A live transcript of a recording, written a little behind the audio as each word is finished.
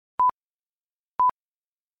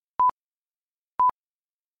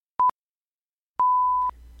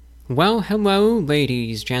Well, hello,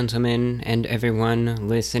 ladies, gentlemen, and everyone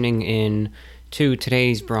listening in to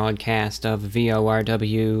today's broadcast of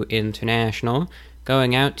VORW International,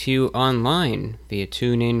 going out to you online via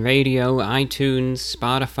TuneIn Radio, iTunes,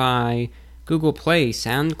 Spotify, Google Play,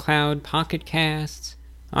 SoundCloud, Pocket Casts,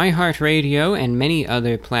 iHeartRadio, and many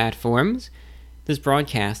other platforms. This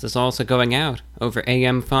broadcast is also going out over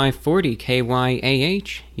AM 540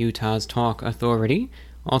 KYAH, Utah's Talk Authority,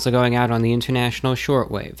 also going out on the international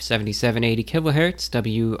shortwave, 7780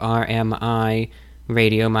 kilohertz, WRMI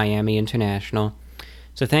Radio Miami International.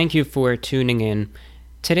 So thank you for tuning in.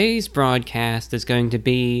 Today's broadcast is going to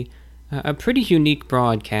be a pretty unique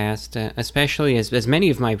broadcast, especially as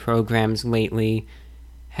many of my programs lately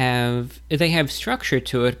have structure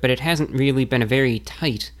to it, but it hasn't really been a very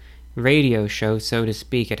tight radio show, so to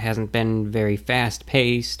speak. It hasn't been very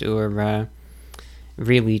fast-paced or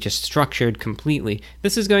really just structured completely.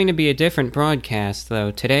 This is going to be a different broadcast, though.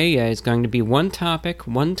 Today is going to be one topic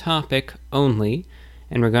only,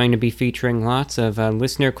 and we're going to be featuring lots of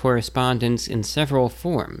listener correspondence in several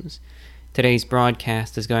forms. Today's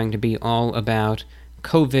broadcast is going to be all about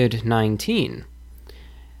COVID-19.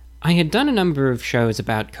 I had done a number of shows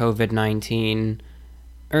about COVID-19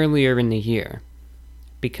 earlier in the year,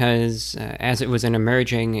 because as it was an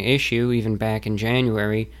emerging issue even back in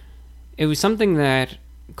January, it was something that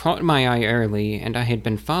caught my eye early, and I had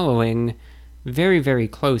been following very, very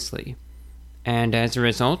closely. And as a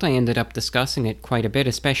result, I ended up discussing it quite a bit,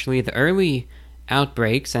 especially the early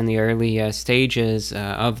outbreaks and the early stages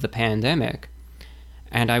of the pandemic.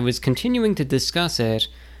 And I was continuing to discuss it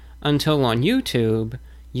until on YouTube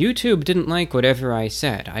didn't like whatever I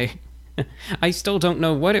said. I still don't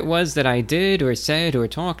know what it was that I did or said or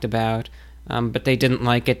talked about, but they didn't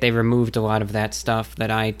like it. They removed a lot of that stuff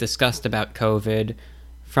that I discussed about COVID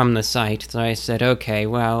from the site. So I said, okay,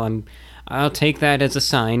 well, I'll take that as a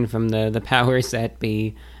sign from the powers that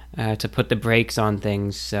be to put the brakes on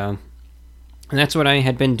things. So that's what I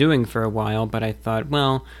had been doing for a while, but I thought,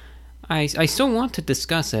 well, I still want to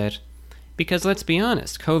discuss it, because let's be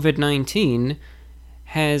honest, COVID-19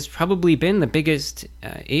 has probably been the biggest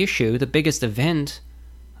issue, the biggest event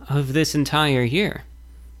of this entire year.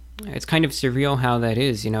 It's kind of surreal how that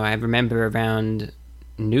is. I remember around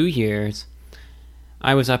New Year's,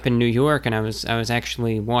 I was up in New York, and I was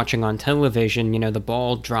actually watching on television, the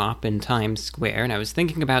ball drop in Times Square, and I was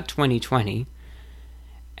thinking about 2020,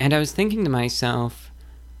 and I was thinking to myself,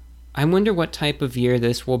 I wonder what type of year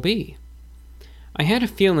this will be. I had a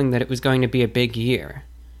feeling that it was going to be a big year,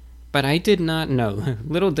 but I did not know,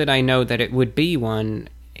 little did I know that it would be one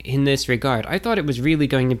in this regard. I thought it was really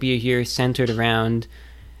going to be a year centered around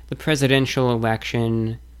the presidential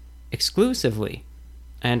election exclusively.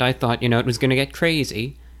 And I thought, it was going to get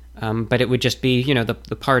crazy, but it would just be,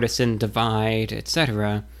 the partisan divide,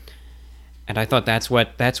 etc. And I thought that's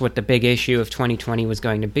what the big issue of 2020 was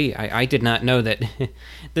going to be. I did not know that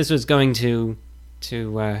this was going to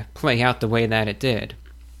play out the way that it did.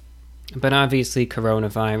 But obviously,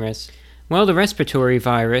 coronavirus. Well, the respiratory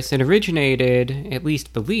virus, it originated, at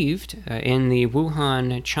least believed, in the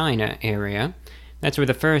Wuhan, China area. That's where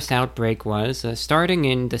the first outbreak was, starting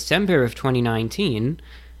in December of 2019,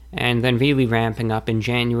 and then really ramping up in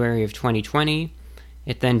January of 2020.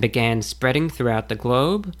 It then began spreading throughout the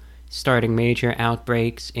globe, starting major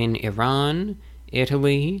outbreaks in Iran,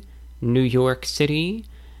 Italy, New York City,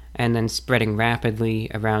 and then spreading rapidly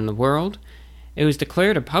around the world. It was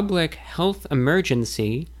declared a public health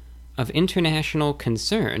emergency of international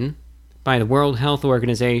concern by the World Health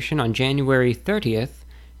Organization on January 30th,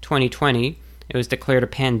 2020. It was declared a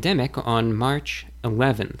pandemic on March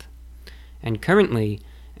 11th. And currently,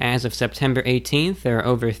 as of September 18th, there are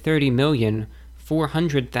over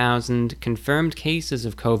 30,400,000 confirmed cases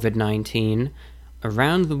of COVID-19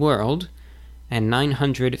 around the world, and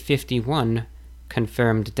 951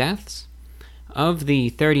 confirmed deaths. Of the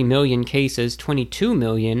 30 million cases, 22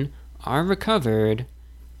 million are recovered.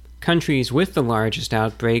 Countries with the largest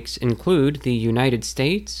outbreaks include the United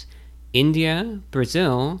States, India,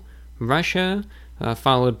 Brazil, Russia,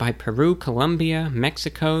 followed by Peru, Colombia,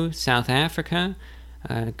 Mexico, South Africa.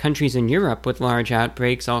 Countries in Europe with large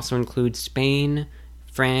outbreaks also include Spain,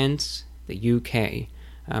 France, the UK.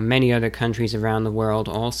 Many other countries around the world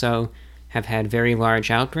also have had very large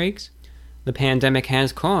outbreaks. The pandemic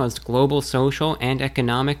has caused global social and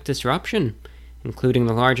economic disruption, including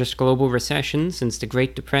the largest global recession since the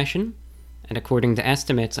Great Depression, and according to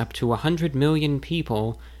estimates, up to 100 million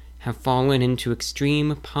people have fallen into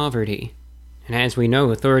extreme poverty. And as we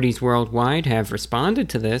know, authorities worldwide have responded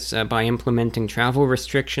to this by implementing travel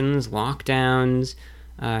restrictions, lockdowns,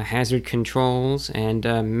 hazard controls, and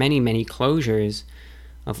many, many closures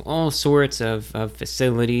of all sorts of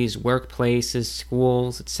facilities, workplaces,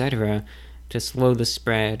 schools, etc., to slow the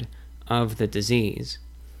spread of the disease.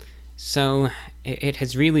 So it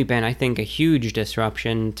has really been, I think, a huge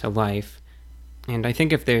disruption to life. And I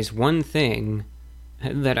think if there's one thing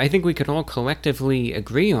that I think we could all collectively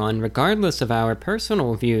agree on, regardless of our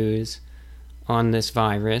personal views on this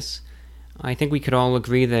virus, I think we could all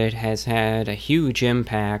agree that it has had a huge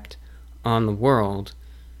impact on the world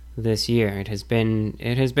this year. It has been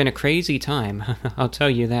a crazy time, I'll tell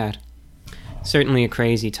you that. Certainly a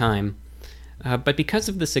crazy time. But because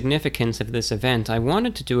of the significance of this event, I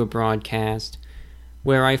wanted to do a broadcast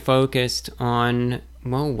where I focused on,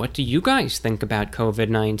 well, what do you guys think about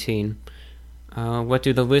COVID-19? What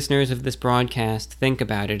do the listeners of this broadcast think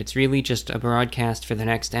about it? It's really just a broadcast for the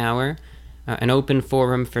next hour, an open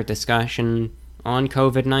forum for discussion on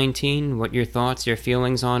COVID-19, what your thoughts, your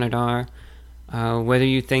feelings on it are, whether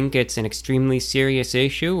you think it's an extremely serious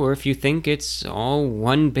issue or if you think it's all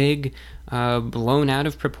one big, blown out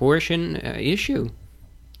of proportion issue.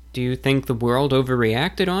 Do you think the world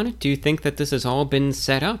overreacted on it? Do you think that this has all been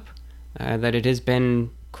set up? That it has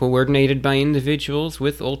been coordinated by individuals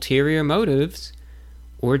with ulterior motives?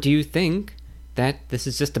 Or do you think that this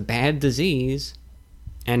is just a bad disease,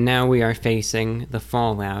 and now we are facing the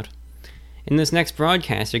fallout? In this next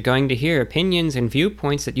broadcast, you're going to hear opinions and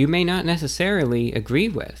viewpoints that you may not necessarily agree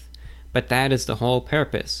with, but that is the whole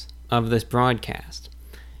purpose of this broadcast.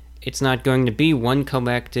 It's not going to be one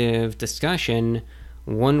collective discussion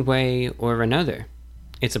one way or another.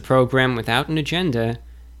 It's a program without an agenda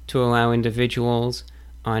to allow individuals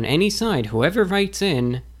on any side, whoever writes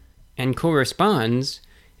in and corresponds,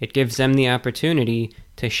 it gives them the opportunity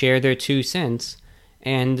to share their 2 cents.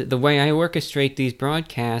 And the way I orchestrate these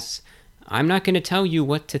broadcasts, I'm not going to tell you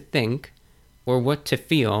what to think or what to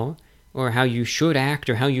feel or how you should act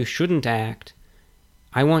or how you shouldn't act.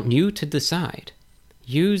 I want you to decide.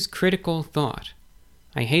 Use critical thought.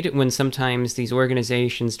 I hate it when sometimes these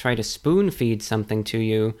organizations try to spoon-feed something to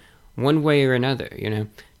you one way or another,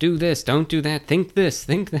 Do this, don't do that, think this,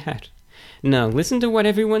 think that. No, listen to what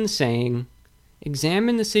everyone's saying,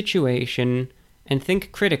 examine the situation, and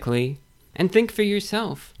think critically, and think for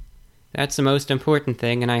yourself. That's the most important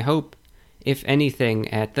thing, and I hope, if anything,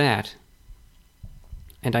 at that.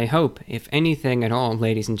 And I hope, if anything at all,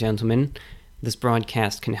 ladies and gentlemen, this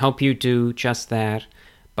broadcast can help you do just that,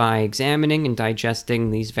 by examining and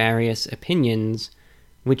digesting these various opinions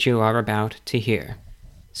which you are about to hear.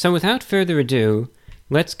 So without further ado,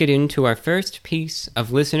 let's get into our first piece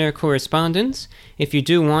of listener correspondence. If you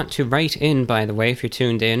do want to write in, by the way, if you're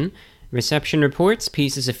tuned in, reception reports,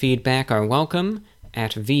 pieces of feedback are welcome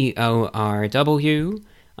at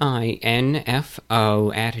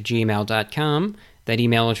vorwinfo@gmail.com. That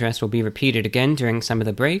email address will be repeated again during some of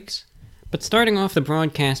the breaks. But starting off the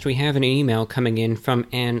broadcast, we have an email coming in from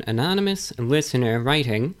an anonymous listener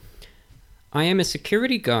writing, I am a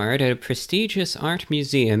security guard at a prestigious art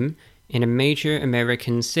museum in a major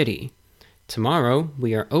American city. Tomorrow,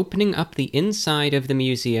 we are opening up the inside of the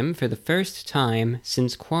museum for the first time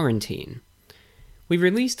since quarantine. We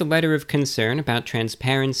released a letter of concern about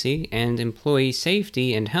transparency and employee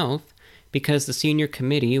safety and health because the senior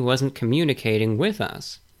committee wasn't communicating with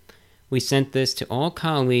us. We sent this to all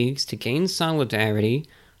colleagues to gain solidarity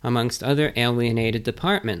amongst other alienated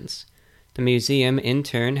departments. The museum, in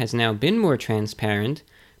turn, has now been more transparent,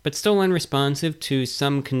 but still unresponsive to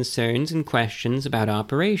some concerns and questions about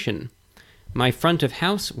operation. My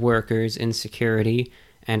front-of-house workers in security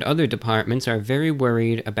and other departments are very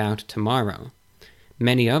worried about tomorrow.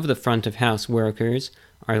 Many of the front-of-house workers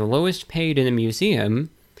are the lowest paid in the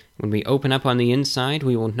museum. When we open up on the inside,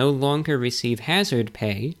 we will no longer receive hazard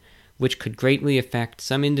pay, which could greatly affect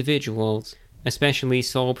some individuals, especially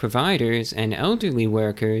sole providers and elderly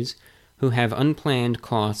workers who have unplanned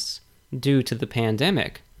costs due to the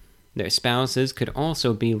pandemic. Their spouses could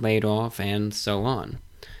also be laid off, and so on.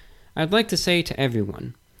 I'd like to say to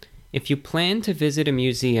everyone, if you plan to visit a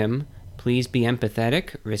museum, please be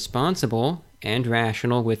empathetic, responsible, and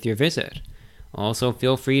rational with your visit. Also,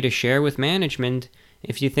 feel free to share with management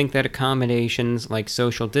if you think that accommodations like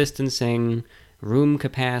social distancing, room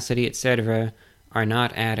capacity, etc. are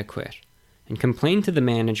not adequate, and complain to the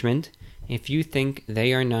management if you think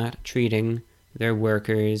they are not treating their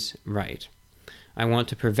workers right. I want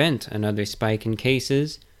to prevent another spike in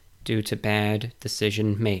cases due to bad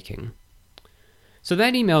decision-making. So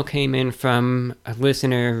that email came in from a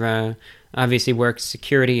listener, obviously works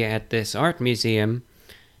security at this art museum,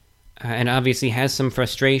 and obviously has some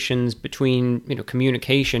frustrations between,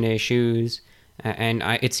 communication issues, and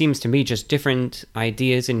it seems to me just different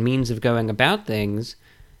ideas and means of going about things.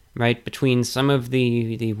 right, between some of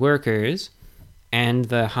the workers and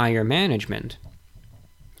the higher management.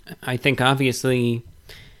 I think obviously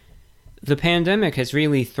the pandemic has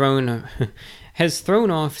really thrown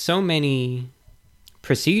off so many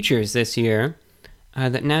procedures this year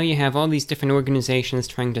that now you have all these different organizations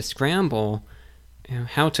trying to scramble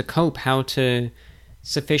how to cope, how to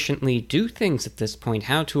sufficiently do things at this point,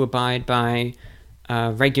 how to abide by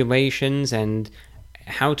regulations, and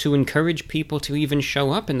how to encourage people to even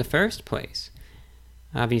show up in the first place.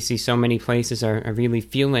 Obviously, so many places are really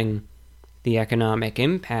feeling the economic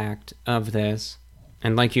impact of this.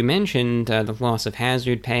 And like you mentioned, the loss of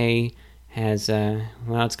hazard pay has,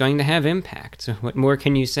 it's going to have impact. So what more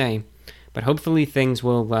can you say? But hopefully things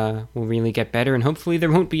will really get better, and hopefully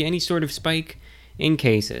there won't be any sort of spike in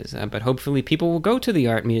cases. But hopefully people will go to the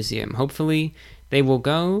art museum. Hopefully they will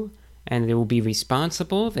go, and they will be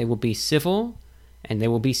responsible, they will be civil, and they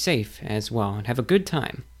will be safe as well, and have a good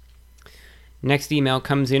time. Next email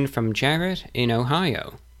comes in from Jarrett in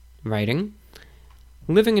Ohio, writing,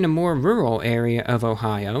 living in a more rural area of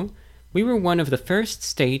Ohio, we were one of the first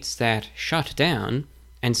states that shut down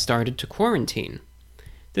and started to quarantine.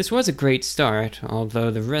 This was a great start,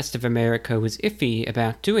 although the rest of America was iffy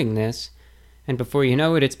about doing this, and before you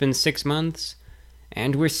know it, it's been 6 months,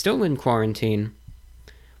 and we're still in quarantine.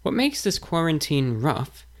 What makes this quarantine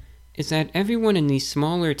rough is that everyone in these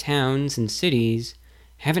smaller towns and cities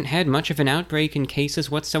haven't had much of an outbreak in cases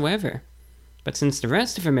whatsoever. But since the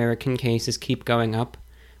rest of American cases keep going up,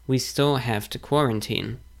 we still have to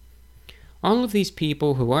quarantine. All of these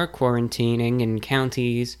people who are quarantining in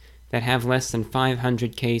counties that have less than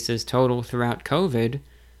 500 cases total throughout COVID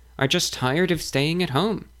are just tired of staying at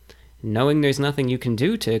home, knowing there's nothing you can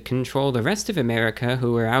do to control the rest of America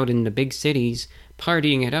who are out in the big cities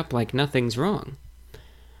partying it up like nothing's wrong.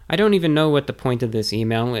 I don't even know what the point of this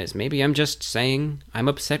email is. Maybe I'm just saying I'm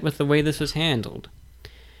upset with the way this was handled.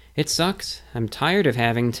 It sucks. I'm tired of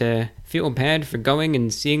having to feel bad for going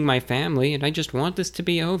and seeing my family, and I just want this to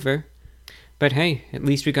be over. But hey, at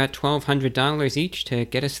least we got $1,200 each to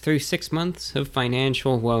get us through 6 months of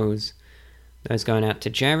financial woes. That was going out to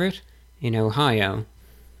Jarrett in Ohio.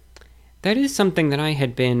 That is something that I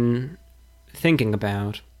had been thinking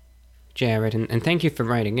about, Jarrett, and thank you for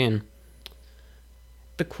writing in.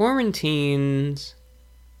 The quarantines,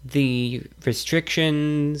 the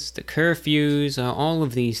restrictions, the curfews, all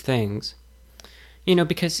of these things.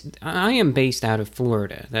 Because I am based out of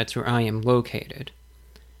Florida. That's where I am located.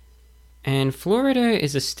 And Florida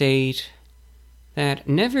is a state that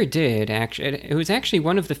never did, actually. It was actually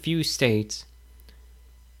one of the few states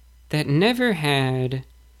that never had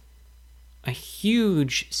a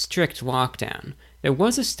huge, strict lockdown. There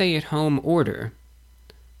was a stay-at-home order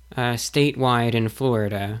statewide in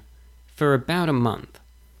Florida for about a month.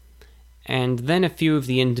 And then a few of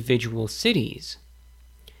the individual cities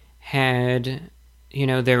had,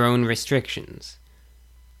 their own restrictions.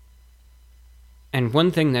 And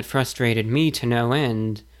one thing that frustrated me to no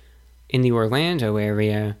end, in the Orlando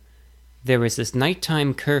area, there was this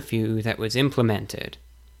nighttime curfew that was implemented.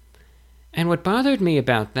 And what bothered me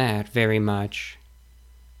about that very much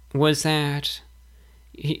was that,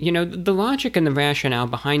 the logic and the rationale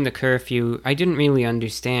behind the curfew, I didn't really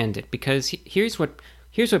understand it, because here's what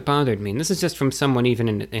bothered me, and this is just from someone even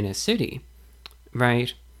in a city,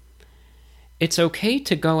 right? It's okay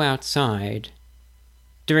to go outside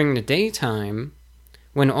during the daytime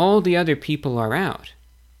when all the other people are out,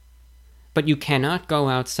 but you cannot go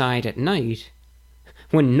outside at night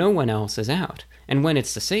when no one else is out, and when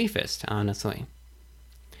it's the safest, honestly.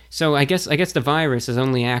 So I guess the virus is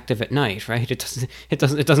only active at night, right? It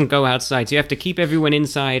doesn't go outside. So you have to keep everyone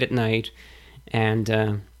inside at night,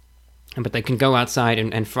 but they can go outside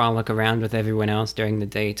and frolic around with everyone else during the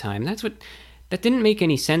daytime. That didn't make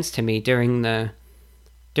any sense to me during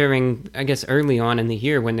I guess early on in the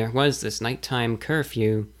year when there was this nighttime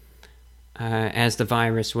curfew, as the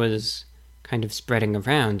virus was kind of spreading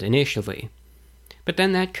around initially. But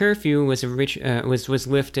then that curfew was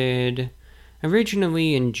lifted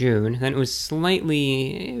originally in June, then it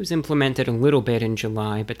was implemented a little bit in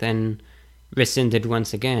July, but then rescinded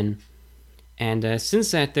once again. And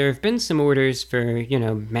since that, there have been some orders for,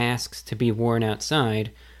 masks to be worn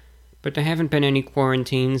outside, but there haven't been any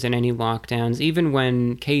quarantines and any lockdowns, even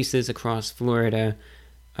when cases across Florida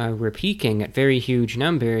were peaking at very huge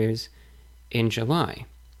numbers in July.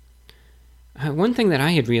 One thing that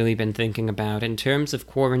I had really been thinking about in terms of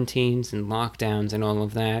quarantines and lockdowns and all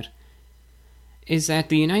of that is that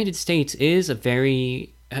the United States is a very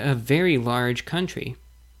large country,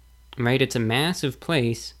 right? It's a massive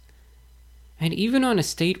place, and even on a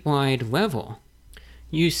statewide level,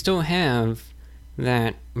 you still have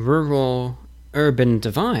that rural-urban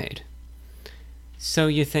divide. So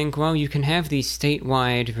you think, well, you can have these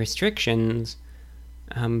statewide restrictions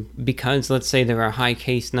because, let's say, there are high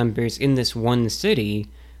case numbers in this one city,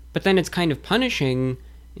 but then it's kind of punishing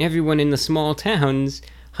everyone in the small towns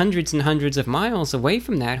hundreds and hundreds of miles away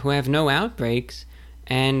from that who have no outbreaks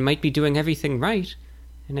and might be doing everything right,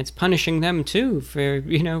 and it's punishing them too for,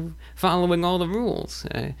 following all the rules.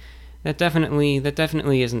 That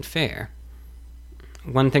definitely isn't fair.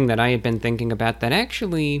 One thing that I had been thinking about that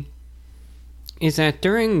actually is that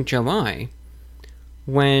during July,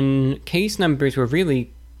 when case numbers were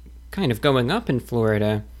really kind of going up in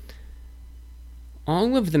Florida,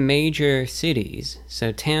 all of the major cities,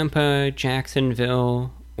 so Tampa,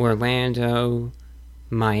 Jacksonville, Orlando,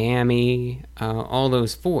 Miami, all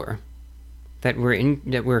those four that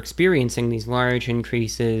were experiencing these large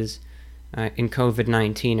increases in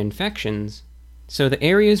COVID-19 infections. So the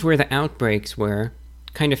areas where the outbreaks were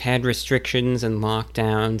kind of had restrictions and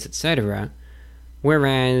lockdowns, etc.,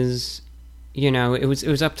 whereas it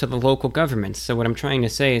was up to the local governments. So what I'm trying to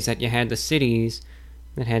say is that you had the cities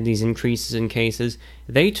that had these increases in cases.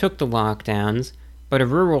 They took the lockdowns, but a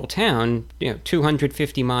rural town,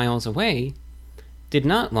 250 miles away, did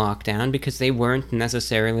not lock down because they weren't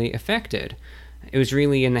necessarily affected. It was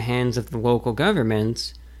really in the hands of the local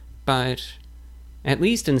governments, but at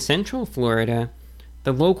least in Central Florida,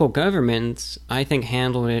 the local governments, I think,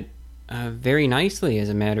 handled it very nicely, as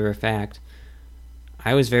a matter of fact.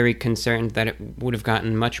 I was very concerned that it would have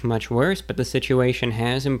gotten much, much worse, but the situation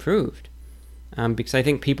has improved. Because I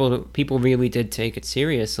think people really did take it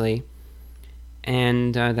seriously,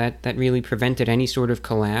 and that really prevented any sort of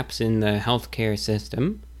collapse in the healthcare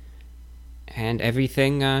system, and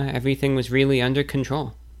everything was really under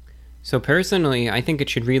control. So personally, I think it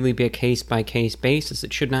should really be a case-by-case basis.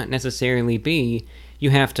 It should not necessarily be you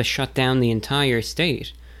have to shut down the entire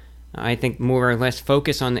state. I think more or less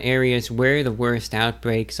focus on the areas where the worst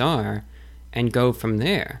outbreaks are and go from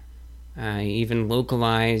there. Even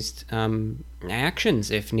localized actions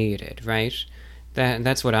if needed, right?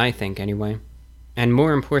 That's what I think anyway. And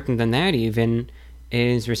more important than that even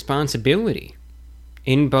is responsibility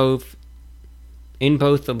in both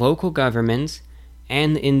the local governments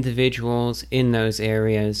and the individuals in those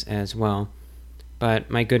areas as well. But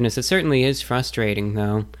my goodness, it certainly is frustrating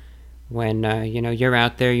though when you're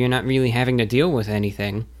out there, you're not really having to deal with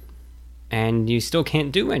anything and you still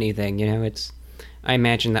can't do anything. I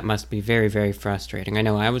imagine that must be very, very frustrating. I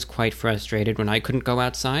know I was quite frustrated when I couldn't go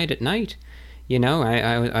outside at night.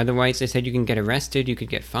 Otherwise they said you can get arrested, you could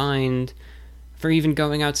get fined for even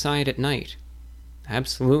going outside at night.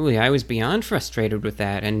 Absolutely, I was beyond frustrated with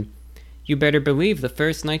that, and you better believe the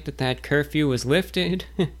first night that curfew was lifted,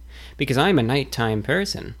 because I'm a nighttime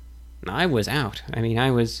person, I was out.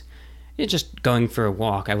 I was just going for a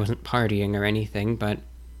walk. I wasn't partying or anything, but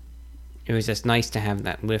it was just nice to have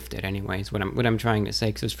that lifted anyways, what I'm trying to say,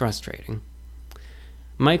 because it was frustrating.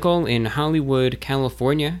 Michael in Hollywood,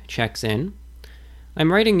 California checks in.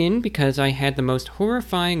 I'm writing in because I had the most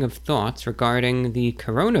horrifying of thoughts regarding the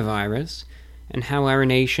coronavirus and how our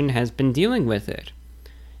nation has been dealing with it.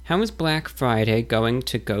 How is Black Friday going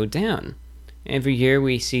to go down? Every year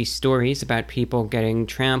we see stories about people getting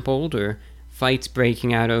trampled or fights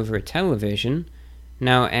breaking out over television.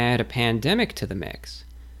 Now add a pandemic to the mix.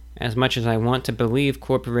 As much as I want to believe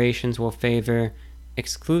corporations will favor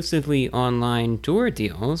exclusively online door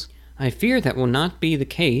deals, I fear that will not be the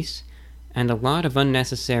case, and a lot of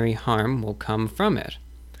unnecessary harm will come from it.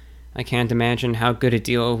 I can't imagine how good a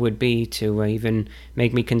deal would be to even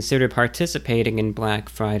make me consider participating in Black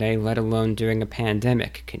Friday, let alone during a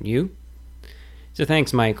pandemic. Can you? So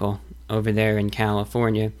thanks, Michael, over there in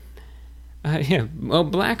California.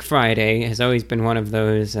 Black Friday has always been one of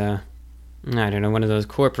those, one of those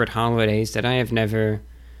corporate holidays that I've never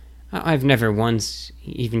once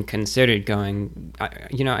even considered going.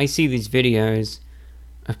 I see these videos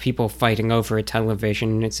of people fighting over a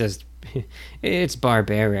television. It's just, it's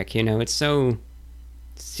barbaric, it's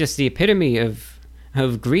just the epitome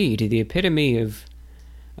of greed, the epitome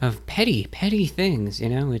of petty things,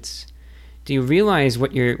 it's, do you realize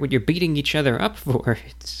what you're beating each other up for?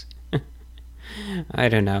 It's, I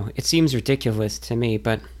don't know, it seems ridiculous to me,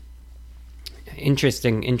 but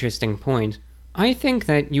interesting point. I think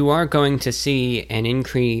that you are going to see an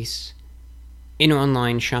increase in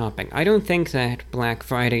online shopping. I don't think that Black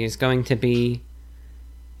Friday is going to be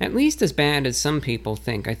at least as bad as some people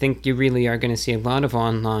think. I think you really are going to see a lot of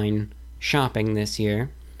online shopping this year.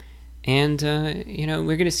 And,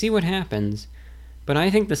 we're going to see what happens. But I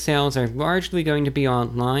think the sales are largely going to be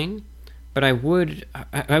online. But I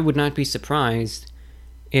would not be surprised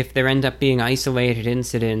if there end up being isolated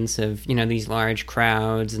incidents of, these large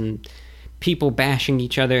crowds and people bashing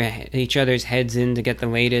each other's heads in to get the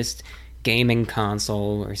latest gaming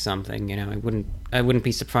console or something, I wouldn't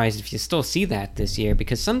be surprised if you still see that this year,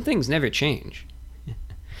 because some things never change.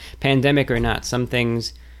 Pandemic or not, some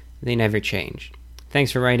things, they never change.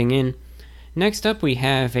 Thanks for writing in. Next up, we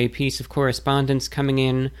have a piece of correspondence coming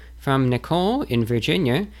in from Nicole in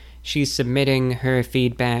Virginia. She's submitting her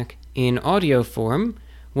feedback in audio form.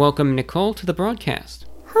 Welcome, Nicole, to the broadcast.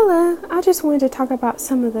 Hello, I just wanted to talk about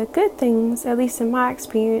some of the good things, at least in my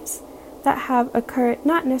experience, that have occurred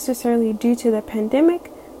not necessarily due to the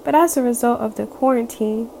pandemic, but as a result of the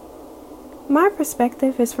quarantine. My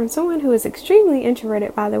perspective is from someone who is extremely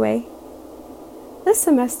introverted, by the way. This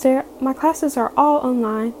semester, my classes are all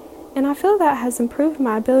online, and I feel that has improved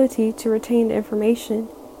my ability to retain the information.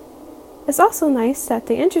 It's also nice that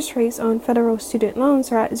the interest rates on federal student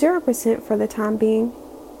loans are at 0% for the time being.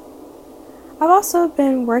 I've also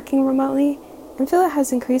been working remotely and feel it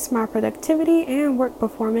has increased my productivity and work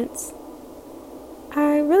performance.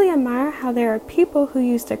 I really admire how there are people who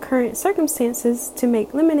use the current circumstances to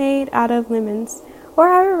make lemonade out of lemons, or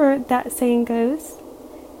however that saying goes.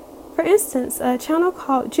 For instance, a channel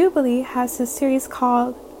called Jubilee has a series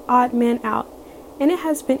called Odd Man Out, and it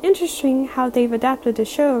has been interesting how they've adapted the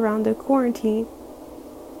show around the quarantine.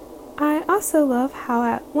 I also love how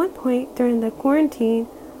at one point during the quarantine,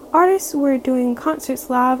 artists were doing concerts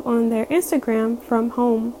live on their Instagram from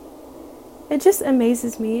home. It just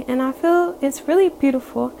amazes me, and I feel it's really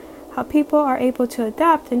beautiful how people are able to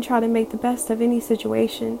adapt and try to make the best of any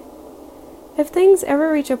situation. If things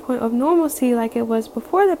ever reach a point of normalcy like it was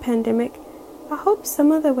before the pandemic, I hope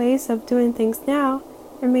some of the ways of doing things now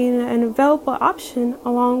remain an available option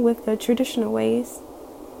along with the traditional ways.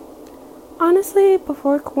 Honestly,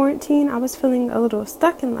 before quarantine, I was feeling a little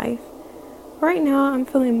stuck in life. Right now, I'm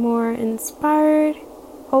feeling more inspired,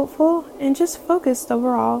 hopeful, and just focused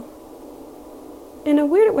overall. In a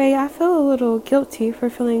weird way, I feel a little guilty for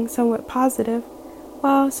feeling somewhat positive,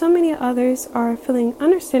 while so many others are feeling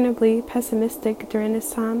understandably pessimistic during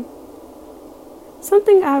this time.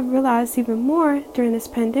 Something I've realized even more during this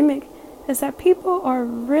pandemic is that people are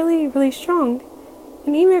really, really strong,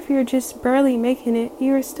 and even if you're just barely making it,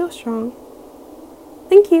 you are still strong.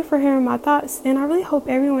 Thank you for hearing my thoughts, and I really hope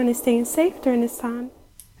everyone is staying safe during this time.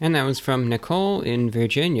 And that was from Nicole in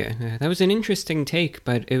Virginia. That was an interesting take,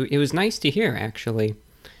 but it was nice to hear, actually.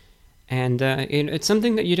 And it's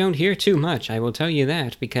something that you don't hear too much, I will tell you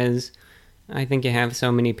that, because I think you have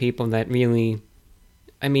so many people that really...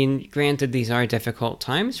 I mean, granted, these are difficult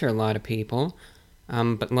times for a lot of people,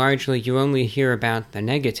 but largely you only hear about the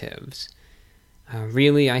negatives.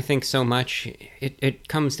 Really, I think so much, it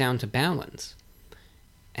comes down to balance.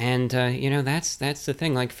 And, that's the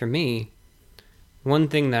thing, like, for me... One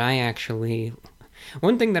thing that I actually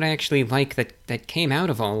like that came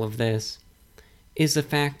out of all of this is the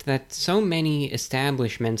fact that so many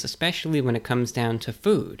establishments, especially when it comes down to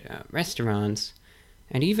food, restaurants,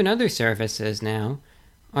 and even other services now,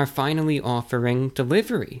 are finally offering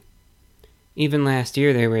delivery. Even last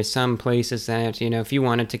year there were some places that, if you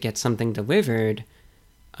wanted to get something delivered,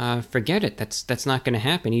 forget it, that's not going to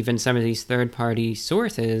happen. Even some of these third-party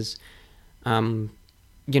sources,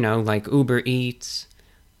 like Uber Eats,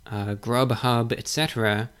 Grubhub,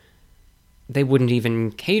 etc., they wouldn't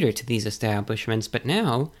even cater to these establishments. But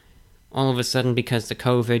now, all of a sudden, because the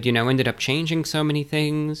COVID, ended up changing so many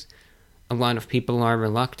things, a lot of people are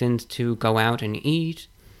reluctant to go out and eat,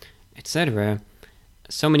 etc.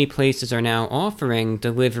 So many places are now offering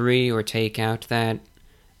delivery or takeout that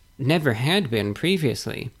never had been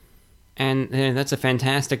previously. And that's a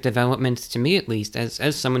fantastic development, to me at least,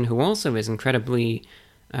 as someone who also is incredibly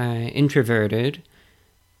introverted,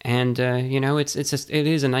 and it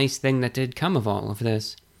is a nice thing that did come of all of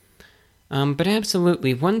this. But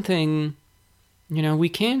absolutely, one thing, we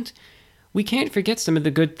can't forget some of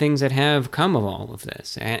the good things that have come of all of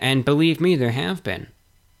this, and believe me, there have been.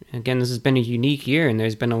 Again, this has been a unique year, and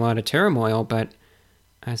there's been a lot of turmoil, but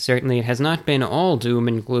certainly it has not been all doom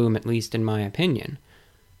and gloom, at least in my opinion.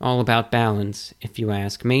 All about balance, if you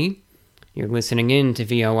ask me. You're listening in to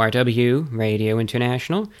VORW, Radio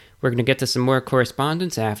International. We're going to get to some more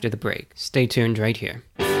correspondence after the break. Stay tuned right here.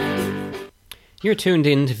 You're tuned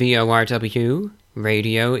in to VORW,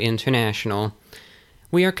 Radio International.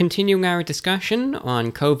 We are continuing our discussion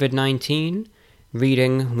on COVID-19,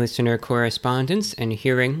 reading listener correspondence, and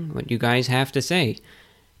hearing what you guys have to say.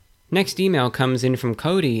 Next email comes in from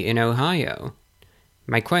Cody in Ohio.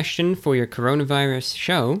 My question for your coronavirus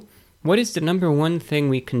show: what is the number one thing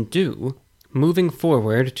we can do moving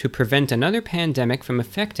forward to prevent another pandemic from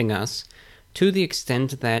affecting us to the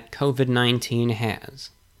extent that COVID-19 has?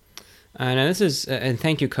 Now this is, and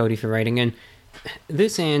thank you, Cody, for writing in.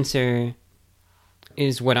 This answer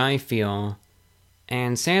is what I feel,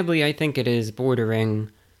 and sadly I think it is bordering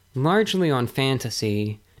largely on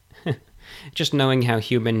fantasy, just knowing how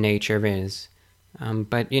human nature is.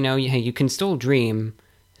 But, you can still dream,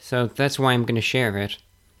 so that's why I'm going to share it.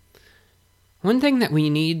 One thing that we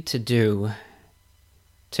need to do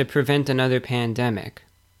to prevent another pandemic,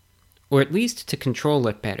 or at least to control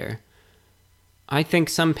it better, I think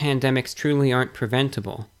some pandemics truly aren't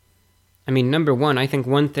preventable. I mean, number one, I think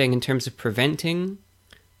one thing in terms of preventing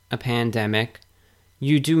a pandemic,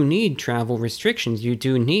 you do need travel restrictions. You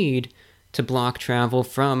do need to block travel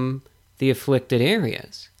from the afflicted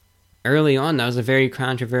areas. Early on, that was a very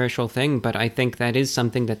controversial thing, but I think that is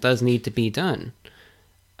something that does need to be done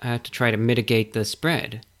to try to mitigate the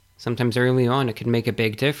spread. Sometimes early on, it can make a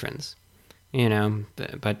big difference,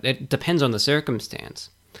 but it depends on the circumstance.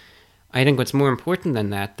 I think what's more important than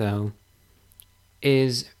that, though,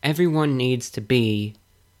 is everyone needs to be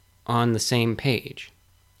on the same page.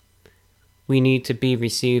 We need to be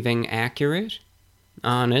receiving accurate,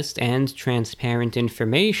 honest, and transparent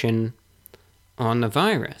information on the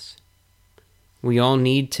virus. We all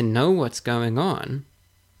need to know what's going on.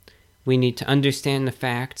 We need to understand the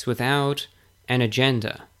facts without an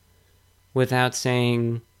agenda, without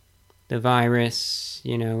saying the virus,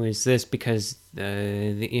 is this because,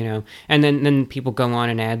 and then people go on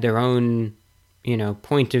and add their own,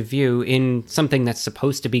 point of view in something that's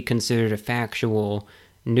supposed to be considered a factual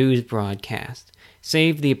news broadcast.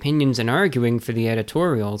 Save the opinions and arguing for the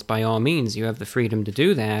editorials, by all means, you have the freedom to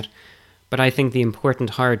do that, but I think the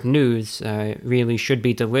important hard news really should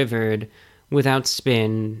be delivered without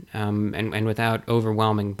spin and without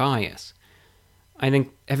overwhelming bias. I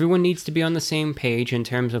think everyone needs to be on the same page in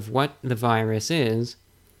terms of what the virus is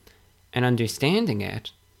and understanding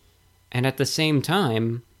it, and at the same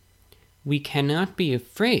time, we cannot be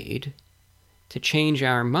afraid to change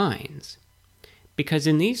our minds. Because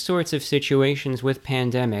in these sorts of situations with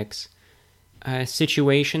pandemics,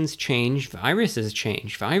 situations change, viruses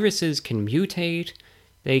change. Viruses can mutate,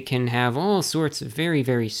 they can have all sorts of very,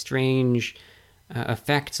 very strange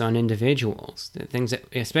effects on individuals. Things that,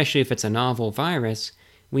 especially if it's a novel virus,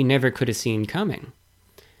 we never could have seen coming.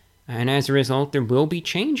 And as a result, there will be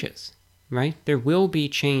changes, right? There will be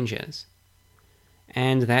changes.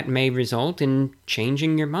 And that may result in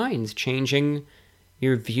changing your minds, changing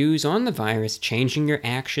your views on the virus, changing your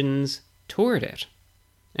actions toward it.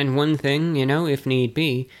 And one thing, if need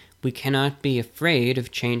be, we cannot be afraid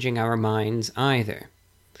of changing our minds either.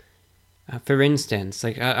 For instance,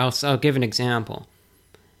 I'll give an example.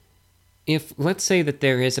 If, let's say that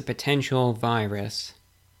there is a potential virus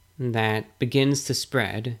that begins to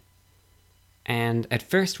spread, and at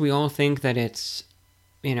first we all think that it's,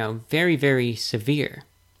 very, very severe.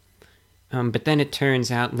 But then it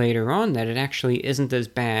turns out later on that it actually isn't as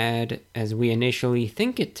bad as we initially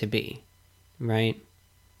think it to be, right?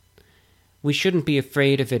 We shouldn't be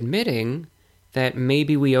afraid of admitting that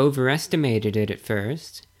maybe we overestimated it at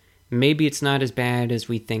first. Maybe it's not as bad as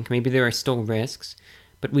we think. Maybe there are still risks,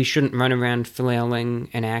 but we shouldn't run around flailing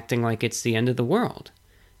and acting like it's the end of the world.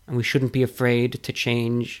 And we shouldn't be afraid to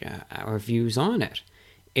change our views on it,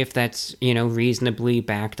 if that's, reasonably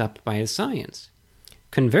backed up by the science.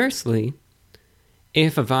 Conversely,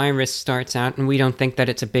 if a virus starts out and we don't think that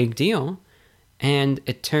it's a big deal, and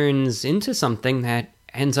it turns into something that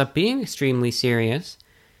ends up being extremely serious,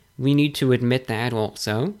 we need to admit that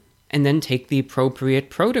also, and then take the appropriate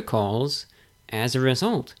protocols as a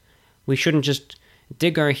result. We shouldn't just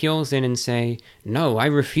dig our heels in and say, no, I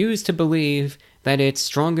refuse to believe that it's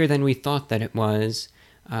stronger than we thought that it was,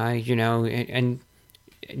 and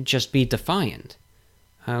just be defiant.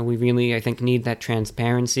 We really, I think, need that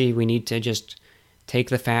transparency. We need to just take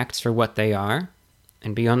the facts for what they are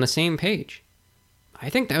and be on the same page. I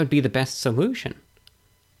think that would be the best solution.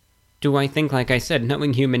 Do I think, like I said,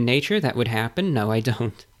 knowing human nature, that would happen? No, I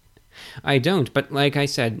don't. I don't, but like I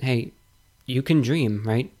said, hey, you can dream,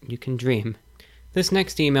 right? You can dream. This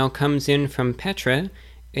next email comes in from Petra.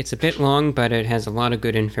 It's a bit long, but it has a lot of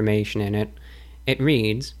good information in it. It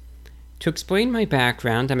reads, "To explain my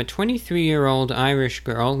background, I'm a 23-year-old Irish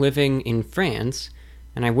girl living in France,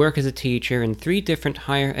 and I work as a teacher in 3 different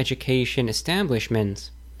higher education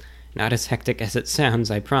establishments. Not as hectic as it sounds,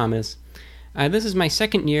 I promise. This is my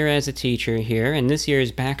 2nd year as a teacher here, and this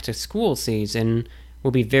year's back-to-school season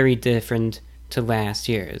will be very different to last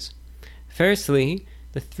year's. Firstly,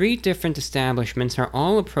 the 3 different establishments are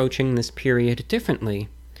all approaching this period differently.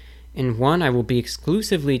 In one, I will be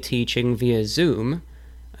exclusively teaching via Zoom,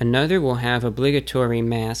 Another will have obligatory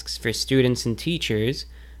masks for students and teachers,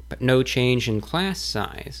 but no change in class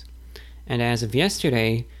size. And as of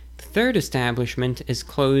yesterday, the third establishment is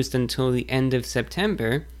closed until the end of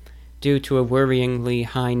September due to a worryingly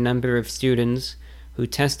high number of students who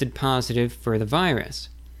tested positive for the virus.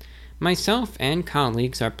 Myself and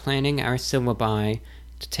colleagues are planning our syllabi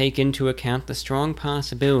to take into account the strong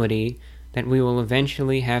possibility that we will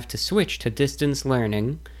eventually have to switch to distance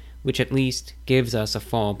learning, which at least gives us a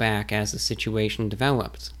fallback as the situation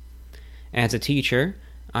develops. As a teacher,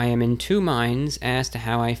 I am in two minds as to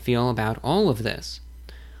how I feel about all of this.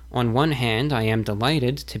 On one hand, I am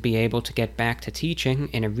delighted to be able to get back to teaching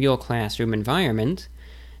in a real classroom environment,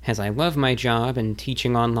 as I love my job and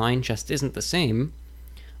teaching online just isn't the same.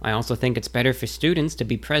 I also think it's better for students to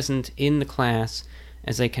be present in the class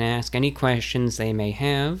as they can ask any questions they may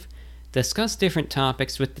have, discuss different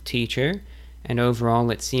topics with the teacher, and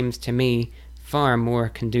overall it seems to me far more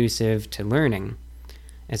conducive to learning.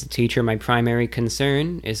 As a teacher, my primary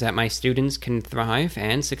concern is that my students can thrive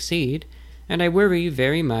and succeed, and I worry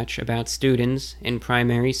very much about students in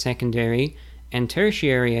primary, secondary, and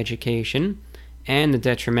tertiary education and the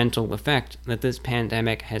detrimental effect that this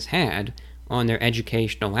pandemic has had on their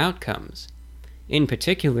educational outcomes. In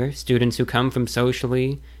particular, students who come from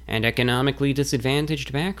socially and economically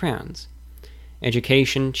disadvantaged backgrounds.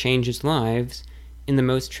 Education changes lives in the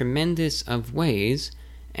most tremendous of ways,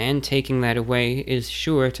 and taking that away is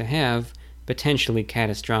sure to have potentially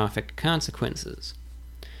catastrophic consequences.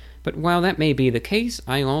 But while that may be the case,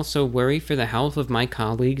 I also worry for the health of my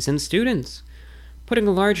colleagues and students. Putting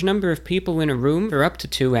a large number of people in a room for up to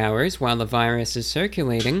 2 hours while the virus is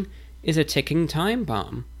circulating is a ticking time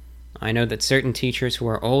bomb. I know that certain teachers who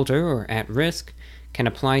are older or at risk can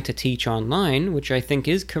apply to teach online, which I think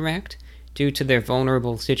is correct due to their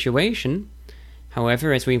vulnerable situation.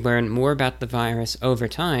 However, as we learn more about the virus over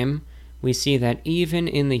time, we see that even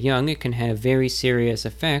in the young it can have very serious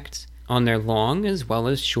effects on their long as well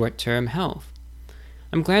as short-term health.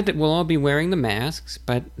 I'm glad that we'll all be wearing the masks,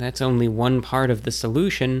 but that's only one part of the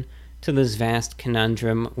solution to this vast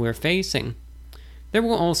conundrum we're facing. There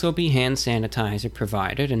will also be hand sanitizer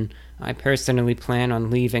provided, and I personally plan on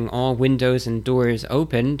leaving all windows and doors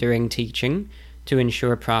open during teaching to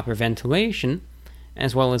ensure proper ventilation,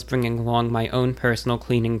 as well as bringing along my own personal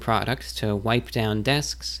cleaning products to wipe down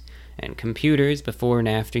desks and computers before and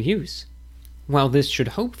after use. While this should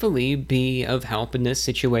hopefully be of help in this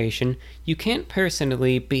situation, you can't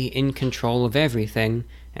personally be in control of everything,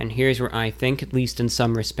 and here's where I think, at least in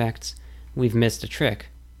some respects, we've missed a trick.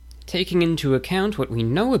 Taking into account what we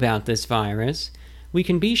know about this virus, we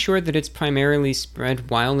can be sure that it's primarily spread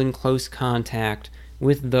while in close contact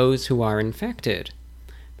with those who are infected.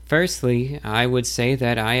 Firstly, I would say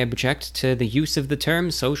that I object to the use of the term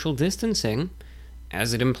social distancing,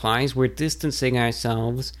 as it implies we're distancing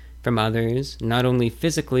ourselves from others, not only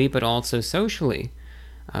physically but also socially,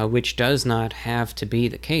 which does not have to be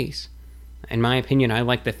the case. In my opinion, I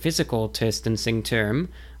like the physical distancing term.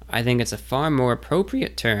 I think it's a far more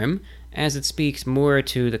appropriate term, as it speaks more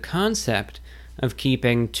to the concept of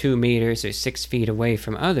keeping 2 meters or 6 feet away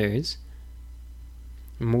from others.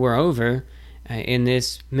 Moreover, in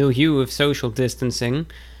this milieu of social distancing,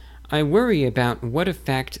 I worry about what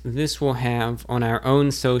effect this will have on our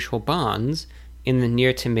own social bonds in the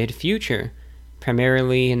near to mid-future,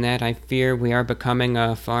 primarily in that I fear we are becoming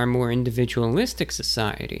a far more individualistic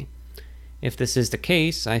society. If this is the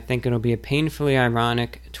case, I think it'll be a painfully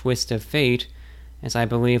ironic twist of fate, as I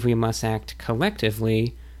believe we must act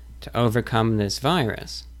collectively to overcome this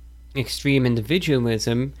virus. Extreme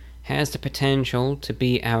individualism has the potential to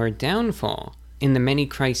be our downfall in the many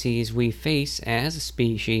crises we face as a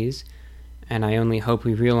species, and I only hope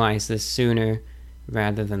we realize this sooner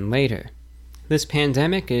rather than later. This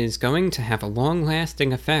pandemic is going to have a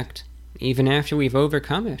long-lasting effect, even after we've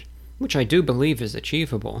overcome it, which I do believe is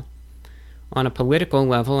achievable. On a political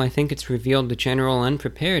level, I think it's revealed the general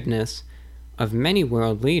unpreparedness of many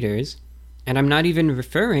world leaders, and I'm not even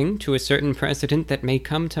referring to a certain precedent that may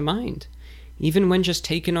come to mind, even when just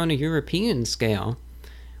taken on a European scale.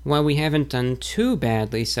 While we haven't done too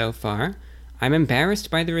badly so far, I'm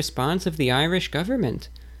embarrassed by the response of the Irish government,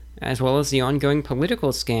 as well as the ongoing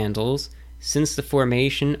political scandals since the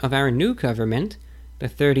formation of our new government, the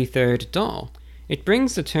 33rd Dáil. It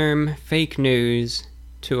brings the term fake news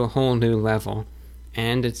to a whole new level,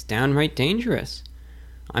 and it's downright dangerous.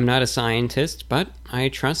 I'm not a scientist, but I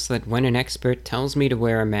trust that when an expert tells me to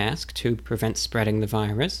wear a mask to prevent spreading the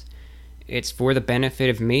virus, it's for the benefit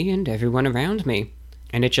of me and everyone around me.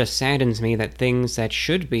 And it just saddens me that things that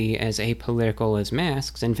should be as apolitical as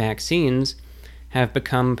masks and vaccines have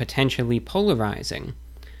become potentially polarizing.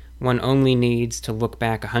 one only needs to look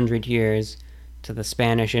back 100 years to the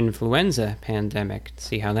Spanish influenza pandemic to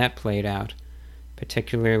see how that played out,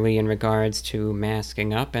 particularly in regards to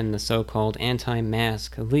masking up and the so-called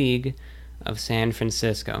Anti-Mask League of San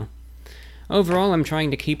Francisco. Overall, I'm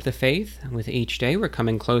trying to keep the faith. With each day, we're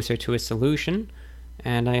coming closer to a solution,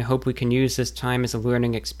 and I hope we can use this time as a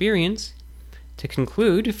learning experience. To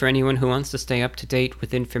conclude, for anyone who wants to stay up to date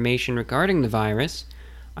with information regarding the virus,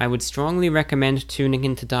 I would strongly recommend tuning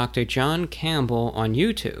into Dr. John Campbell on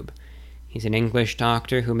YouTube. He's an English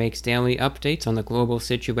doctor who makes daily updates on the global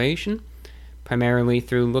situation, primarily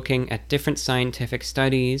through looking at different scientific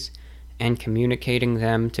studies and communicating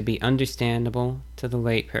them to be understandable to the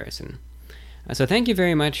layperson. So thank you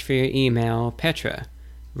very much for your email, Petra,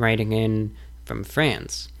 writing in from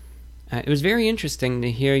France. It was very interesting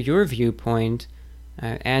to hear your viewpoint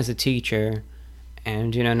as a teacher,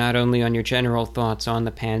 and, not only on your general thoughts on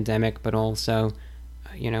the pandemic, but also,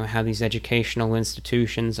 how these educational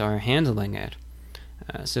institutions are handling it.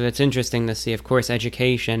 So it's interesting to see. Of course,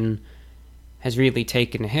 education has really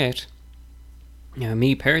taken a hit.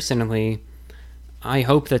 Me personally, I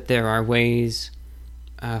hope that there are ways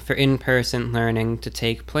for in-person learning to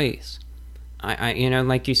take place. I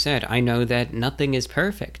like you said, I know that nothing is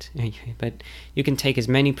perfect, but you can take as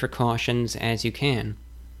many precautions as you can.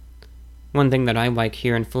 One thing that I like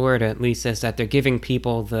here in Florida, at least, is that they're giving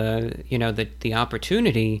people the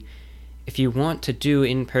opportunity. If you want to do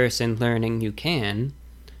in-person learning, you can.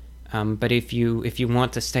 But if you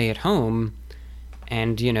want to stay at home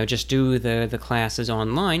and, just do the classes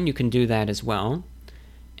online, you can do that as well.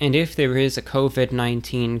 And if there is a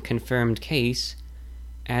COVID-19 confirmed case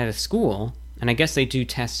at a school, and I guess they do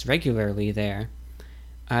tests regularly there,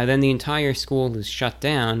 then the entire school is shut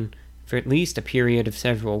down for at least a period of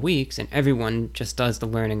several weeks, and everyone just does the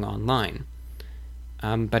learning online.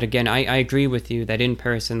 But again, I agree with you that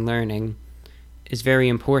in-person learning is very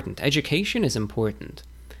important. Education is important.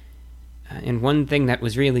 And one thing that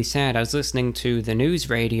was really sad, I was listening to the news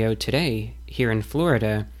radio today here in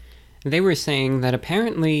Florida. They were saying that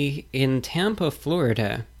apparently in Tampa,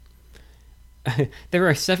 Florida, there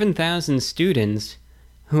are 7,000 students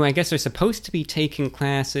who I guess are supposed to be taking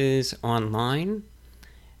classes online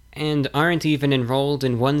and aren't even enrolled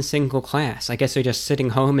in one single class. I guess they're just sitting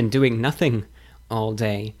home and doing nothing all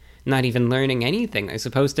day, not even learning anything. They're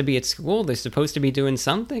supposed to be at school, they're supposed to be doing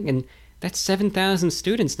something, and that's 7,000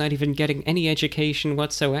 students not even getting any education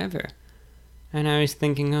whatsoever. And I was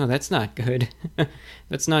thinking, oh, that's not good.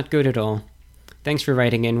 That's not good at all. Thanks for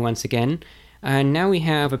writing in once again. Now we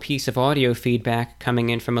have a piece of audio feedback coming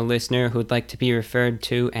in from a listener who'd like to be referred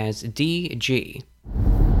to as DG.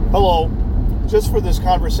 Hello. Just for this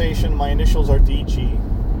conversation, my initials are DG.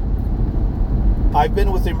 I've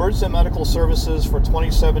been with Emergency Medical Services for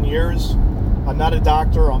 27 years. I'm not a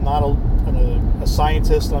doctor, I'm not a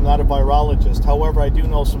scientist, I'm not a virologist. However, I do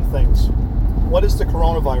know some things. What is the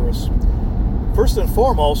coronavirus? First and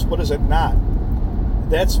foremost, what is it not?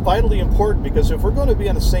 That's vitally important, because if we're going to be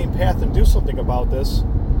on the same path and do something about this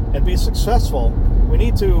and be successful, we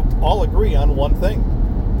need to all agree on one thing.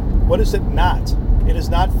 What is it not? It is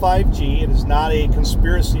not 5G. It is not a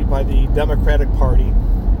conspiracy by the Democratic Party.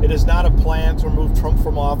 It is not a plan to remove Trump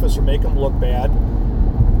from office or make him look bad.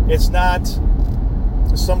 It's not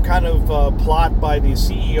some kind of plot by the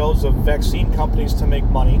CEOs of vaccine companies to make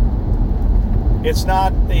money. It's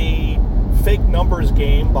not a fake numbers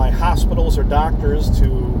game by hospitals or doctors to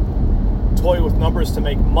toy with numbers to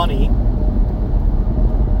make money.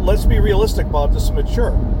 Let's be realistic about this and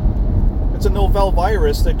mature. It's a novel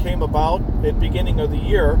virus that came about at the beginning of the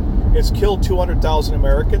year. It's killed 200,000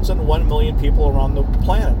 Americans and 1 million people around the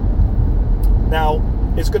planet. Now,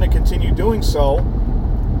 it's going to continue doing so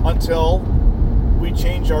until we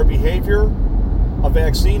change our behavior, a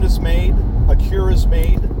vaccine is made, a cure is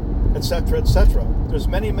made, etc., etc. There's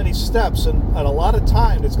many, many steps and a lot of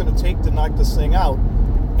time it's going to take to knock this thing out.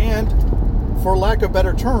 And for lack of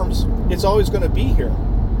better terms, it's always going to be here.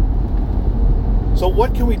 So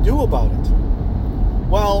what can we do about it?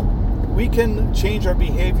 Well, we can change our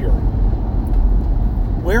behavior.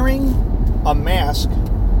 Wearing a mask,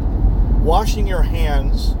 washing your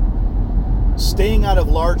hands, staying out of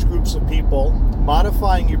large groups of people,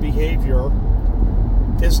 modifying your behavior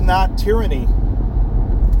is not tyranny.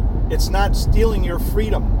 It's not stealing your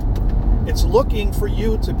freedom. It's looking for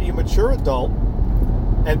you to be a mature adult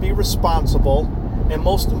and be responsible, and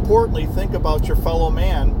most importantly, think about your fellow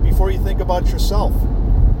man before you think about yourself.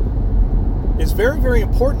 It's very, very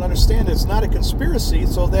important to understand it's not a conspiracy,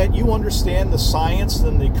 so that you understand the science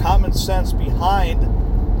and the common sense behind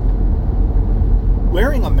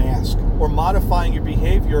wearing a mask or modifying your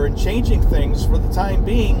behavior and changing things for the time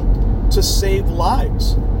being to save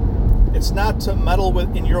lives. It's not to meddle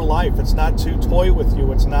in your life. It's not to toy with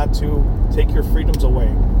you. It's not to take your freedoms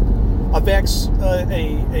away. A virus,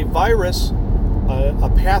 a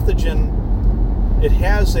pathogen, it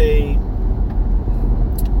has a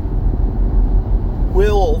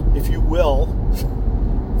will, if you will,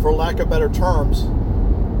 for lack of better terms.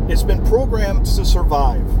 It's been programmed to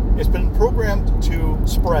survive. It's been programmed to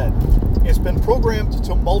spread. It's been programmed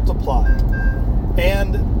to multiply.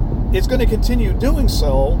 And it's going to continue doing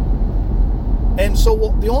so. And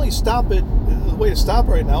so the way to stop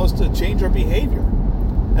it right now is to change our behavior.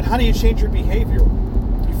 And how do you change your behavior?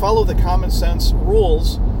 You follow the common sense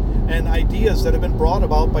rules and ideas that have been brought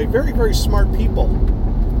about by very, very smart people.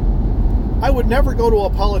 I would never go to a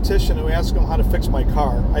politician and ask him how to fix my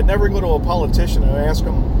car. I'd never go to a politician and ask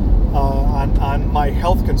him on my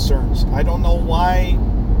health concerns. I don't know why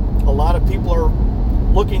a lot of people are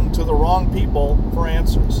looking to the wrong people for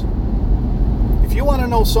answers. If you want to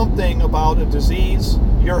know something about a disease,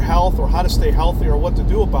 your health, or how to stay healthy, or what to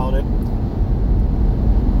do about it,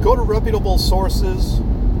 go to reputable sources,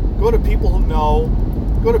 go to people who know,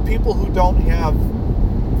 go to people who don't have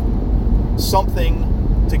something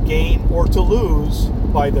to gain or to lose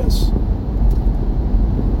by this.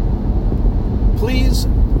 Please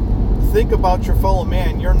think about your fellow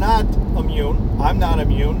man. You're not immune. I'm not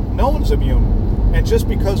immune. No one's immune. And just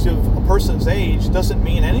because of a person's age doesn't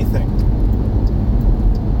mean anything.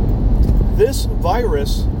 This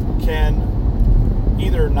virus can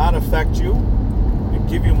either not affect you,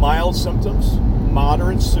 give you mild symptoms,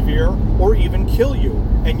 moderate, severe, or even kill you.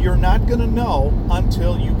 And you're not going to know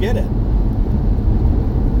until you get it.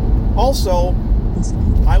 Also,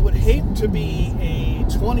 I would hate to be a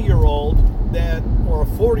 20-year-old or a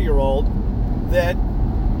 40-year-old that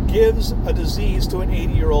gives a disease to an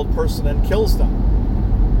 80-year-old person and kills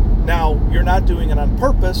them. Now, you're not doing it on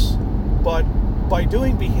purpose, but by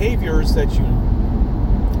doing behaviors that you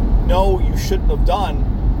know you shouldn't have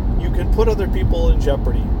done, you can put other people in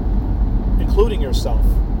jeopardy, including yourself.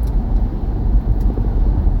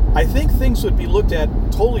 I think things would be looked at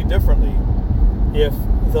totally differently if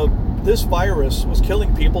this virus was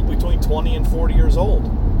killing people between 20 and 40 years old.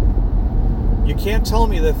 You can't tell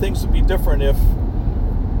me that things would be different if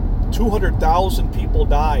 200,000 people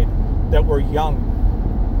died that were young.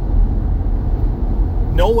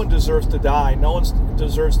 No one deserves to die. No one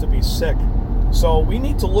deserves to be sick. So we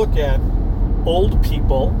need to look at old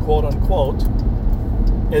people, quote unquote,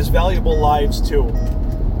 as valuable lives too.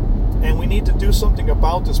 And we need to do something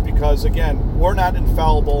about this because, again, we're not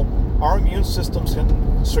infallible. Our immune systems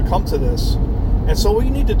can succumb to this. And so we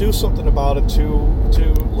need to do something about it to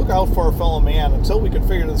look out for our fellow man until we can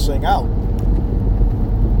figure this thing out.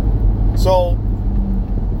 So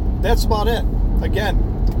that's about it. Again,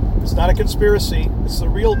 it's not a conspiracy. It's the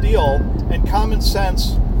real deal. And common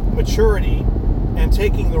sense, maturity, and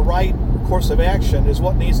taking the right course of action is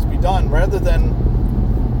what needs to be done, rather than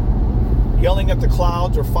yelling at the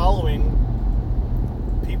clouds or following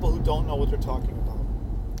people who don't know what they're talking about.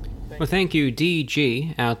 Thank you,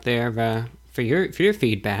 DG, out there, for your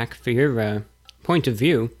feedback, for your point of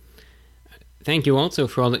view. Thank you also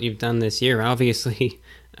for all that you've done this year. Obviously,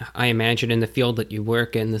 I imagine in the field that you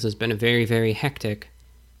work in, this has been a very, very hectic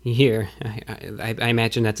year. I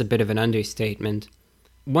imagine that's a bit of an understatement.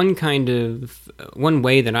 One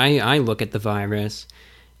way that I look at the virus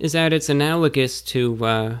is that it's analogous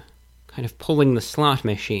to kind of pulling the slot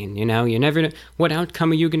machine. You never know what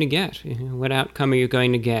outcome are you going to get. What outcome are you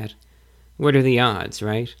going to get? What are the odds,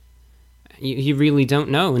 right? You really don't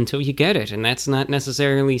know until you get it, and that's not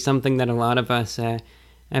necessarily something that a lot of us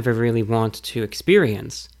ever really want to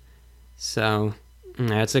experience. So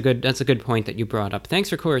that's a good point that you brought up. Thanks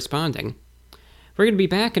for corresponding. We're going to be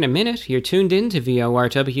back in a minute. You're tuned in to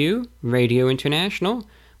VORW, Radio International.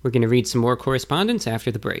 We're going to read some more correspondence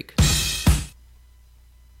after the break.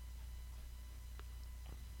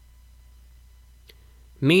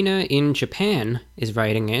 Mina in Japan is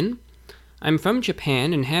writing in. I'm from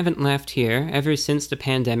Japan and haven't left here ever since the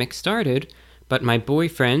pandemic started, but my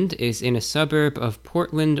boyfriend is in a suburb of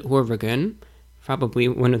Portland, Oregon, probably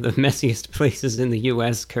one of the messiest places in the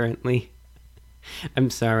U.S. currently. I'm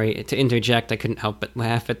sorry to interject, I couldn't help but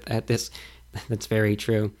laugh at this. That's very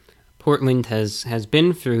true. Portland has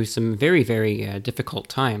been through some very, very difficult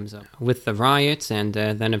times with the riots and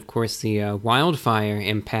then, of course, the wildfire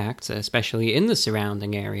impacts, especially in the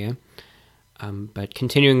surrounding area. But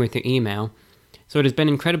continuing with the email, so it has been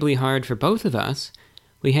incredibly hard for both of us.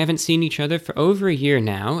 We haven't seen each other for over a year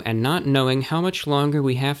now, and not knowing how much longer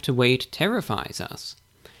we have to wait terrifies us.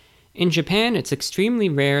 In Japan, it's extremely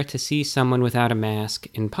rare to see someone without a mask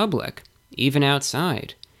in public, even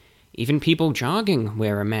outside. Even people jogging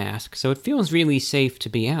wear a mask, so it feels really safe to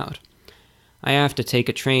be out. I have to take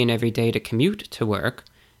a train every day to commute to work,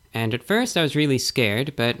 and at first I was really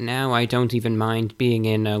scared, but now I don't even mind being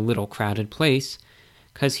in a little crowded place,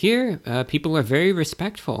 because here people are very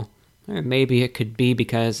respectful. Or maybe it could be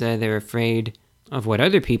because they're afraid of what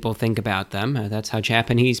other people think about them. That's how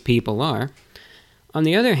Japanese people are. On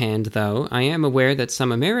the other hand, though, I am aware that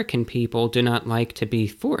some American people do not like to be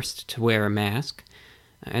forced to wear a mask,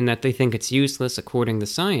 and that they think it's useless according to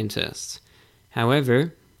scientists.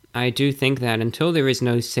 However, I do think that until there is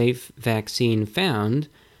no safe vaccine found,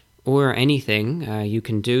 or anything you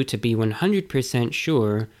can do to be 100%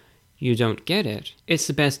 sure you don't get it, it's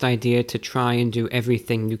the best idea to try and do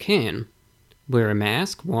everything you can. Wear a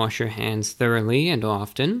mask, wash your hands thoroughly and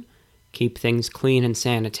often, keep things clean and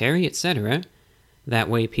sanitary, etc. That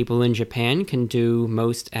way people in Japan can do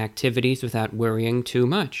most activities without worrying too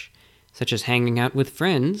much, such as hanging out with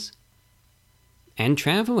friends and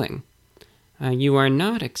traveling. You are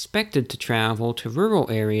not expected to travel to rural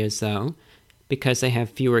areas, though, because they have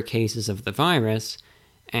fewer cases of the virus,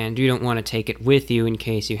 and you don't want to take it with you in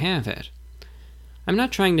case you have it. I'm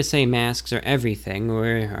not trying to say masks are everything,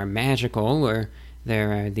 or are magical, or they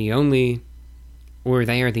are the only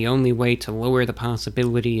way to lower the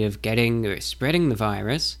possibility of getting or spreading the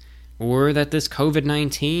virus, or that this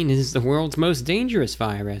COVID-19 is the world's most dangerous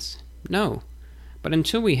virus. No. But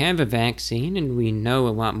until we have a vaccine and we know a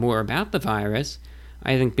lot more about the virus,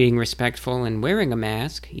 I think being respectful and wearing a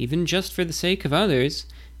mask, even just for the sake of others,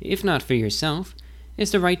 if not for yourself,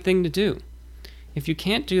 is the right thing to do. If you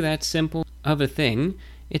can't do that simple of a thing,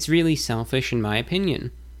 it's really selfish in my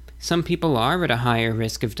opinion. Some people are at a higher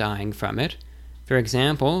risk of dying from it. For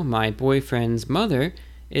example, my boyfriend's mother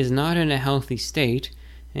is not in a healthy state,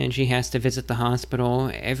 and she has to visit the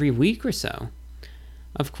hospital every week or so.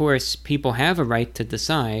 Of course, people have a right to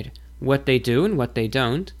decide what they do and what they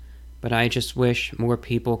don't, but I just wish more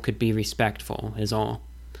people could be respectful, is all.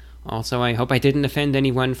 Also, I hope I didn't offend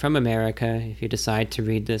anyone from America if you decide to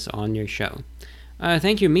read this on your show.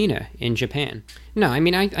 Thank you, Mina, in Japan. No, I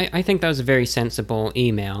mean, I think that was a very sensible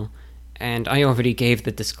email, and I already gave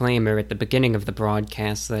the disclaimer at the beginning of the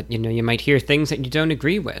broadcast that, you might hear things that you don't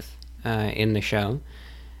agree with in the show.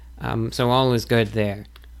 So all is good there.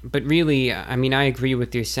 But really, I mean, I agree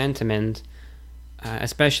with your sentiment,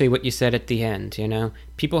 especially what you said at the end,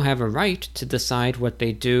 People have a right to decide what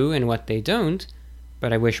they do and what they don't,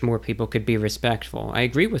 but I wish more people could be respectful. I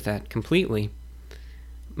agree with that completely.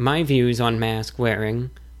 My views on mask wearing,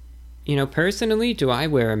 personally, do I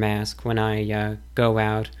wear a mask when I go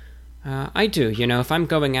out? I do, if I'm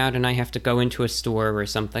going out and I have to go into a store or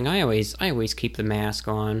something, I always keep the mask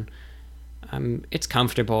on. It's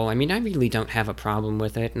comfortable. I mean, I really don't have a problem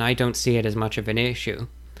with it, and I don't see it as much of an issue.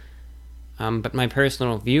 But my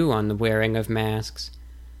personal view on the wearing of masks,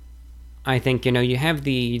 I think, you have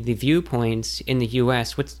the viewpoints in the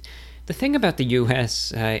U.S. The thing about the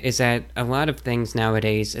U.S. Is that a lot of things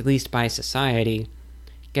nowadays, at least by society,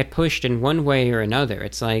 get pushed in one way or another.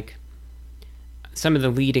 It's like, some of the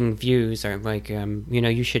leading views are like,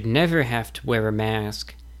 you should never have to wear a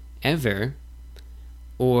mask, ever,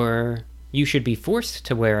 or you should be forced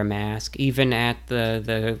to wear a mask, even at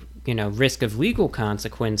the risk of legal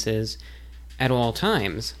consequences at all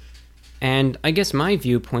times. And I guess my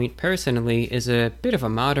viewpoint, personally, is a bit of a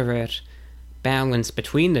moderate balance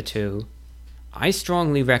between the two. I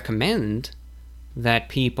strongly recommend that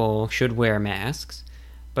people should wear masks,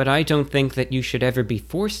 but I don't think that you should ever be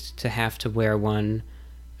forced to have to wear one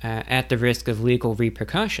at the risk of legal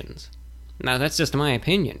repercussions. Now, that's just my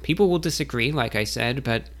opinion. People will disagree, like I said,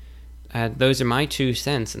 but those are my 2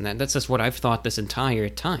 cents, and that's just what I've thought this entire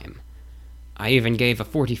time. I even gave a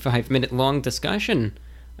 45-minute long discussion,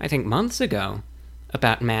 I think months ago,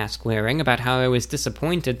 about mask wearing, about how I was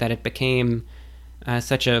disappointed that it became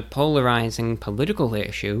such a polarizing political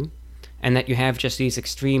issue, and that you have just these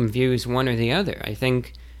extreme views, one or the other. I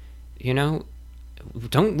think,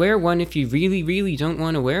 don't wear one if you really, really don't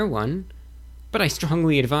want to wear one, but I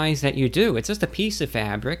strongly advise that you do. It's just a piece of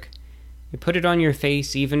fabric. You put it on your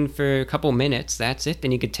face even for a couple minutes, that's it,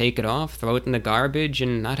 then you could take it off, throw it in the garbage,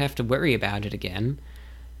 and not have to worry about it again.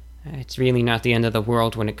 It's really not the end of the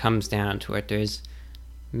world when it comes down to it. There's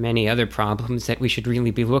many other problems that we should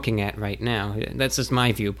really be looking at right now. That's just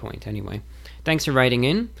my viewpoint, anyway. Thanks for writing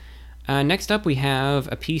in. Next up, we have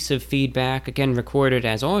a piece of feedback, again recorded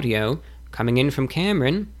as audio, coming in from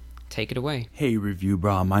Cameron. take it away. Hey, Review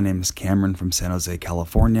Bra. My name is Cameron from San Jose,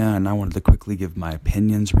 California, and I wanted to quickly give my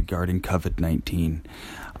opinions regarding COVID-19.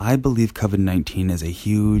 I believe COVID-19 is a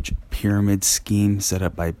huge pyramid scheme set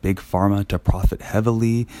up by Big Pharma to profit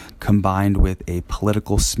heavily, combined with a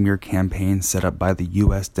political smear campaign set up by the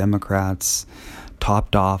U.S. Democrats,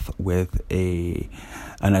 topped off with an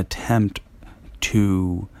attempt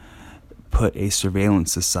to put a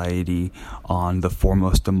surveillance society on the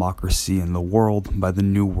foremost democracy in the world by the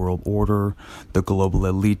New World Order, the global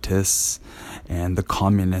elitists, and the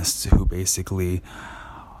communists who basically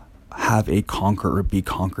have a conquer or be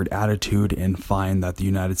conquered attitude and find that the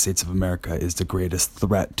United States of America is the greatest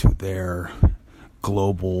threat to their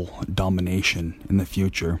global domination in the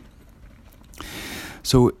future.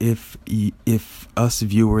 So if us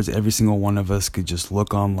viewers, every single one of us, could just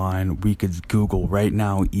look online, we could Google right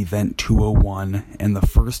now Event 201, and the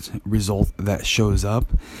first result that shows up,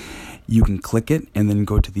 you can click it and then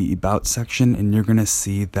go to the About section, and you're going to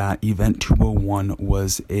see that Event 201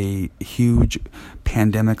 was a huge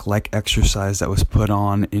pandemic-like exercise that was put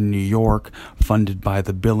on in New York, funded by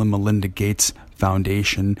the Bill and Melinda Gates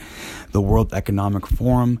Foundation, the World Economic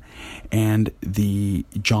Forum, and the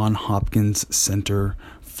Johns Hopkins Center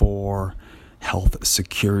for Health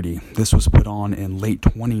Security. This was put on in late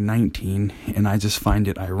 2019, and I just find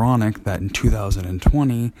it ironic that in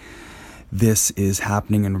 2020, this is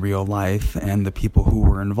happening in real life, and the people who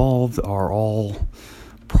were involved are all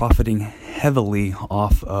profiting heavily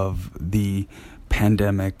off of the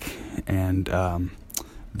pandemic and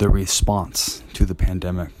the response to the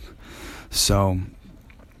pandemic. So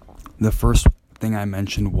the first thing I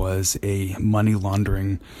mentioned was a money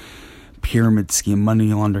laundering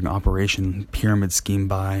operation, pyramid scheme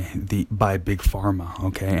by Big Pharma,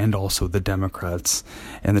 okay, and also the Democrats,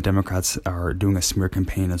 and the Democrats are doing a smear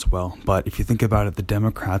campaign as well. But if you think about it, the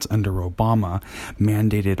Democrats under Obama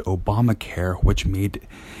mandated Obamacare, which made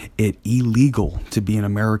it illegal to be an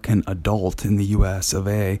American adult in the US of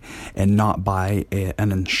A and not buy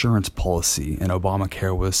an insurance policy, and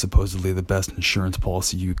Obamacare was supposedly the best insurance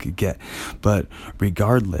policy you could get. But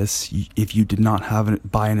regardless, if you did not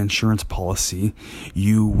buy an insurance policy,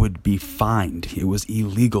 you would be fined. It was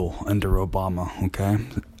illegal under Obama, okay?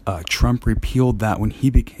 Trump repealed that when he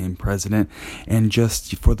became president, and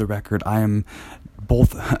just for the record, I am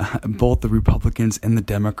both the Republicans and the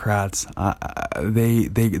Democrats.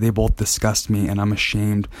 They both disgust me, and I'm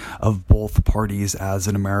ashamed of both parties as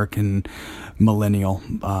an American millennial,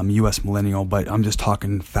 U.S. millennial. But I'm just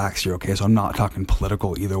talking facts here, okay? So I'm not talking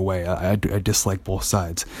political either way. I dislike both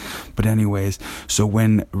sides. But anyways, so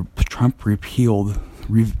when Trump repealed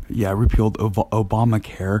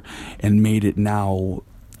Obamacare and made it now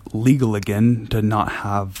legal again to not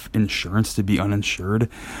have insurance, to be uninsured,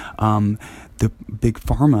 the Big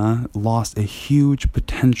Pharma lost a huge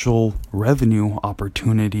potential revenue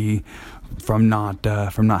opportunity from not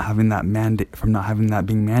having that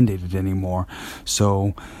being mandated anymore.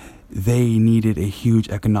 So they needed a huge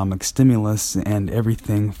economic stimulus, and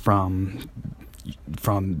everything from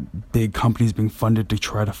big companies being funded to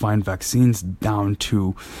try to find vaccines down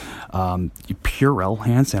to Purell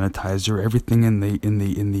hand sanitizer. Everything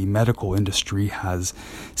in the medical industry has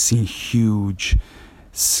seen huge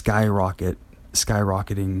skyrocketing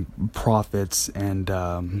profits and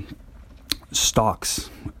stocks.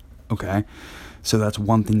 Okay, so that's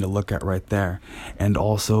one thing to look at right there. And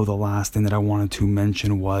also the last thing that I wanted to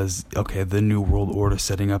mention was, okay, the New World Order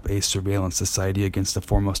setting up a surveillance society against the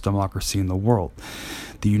foremost democracy in the world.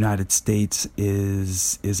 The United States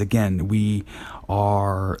is again, we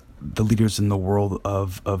are the leaders in the world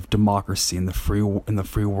of democracy in the free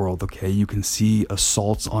world. Okay, you can see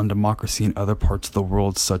assaults on democracy in other parts of the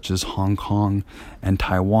world, such as Hong Kong and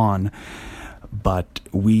Taiwan, but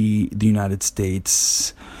the United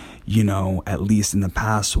States, at least in the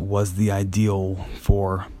past, was the ideal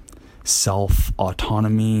for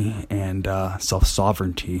self-autonomy and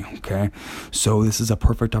self-sovereignty, okay? So this is a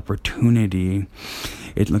perfect opportunity.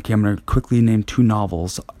 I'm going to quickly name two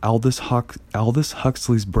novels, Aldous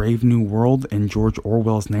Huxley's Brave New World and George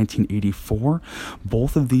Orwell's 1984.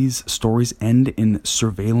 Both of these stories end in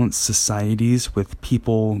surveillance societies with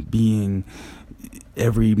people being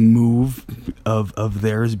every move of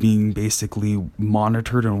theirs being basically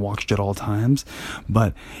monitored and watched at all times.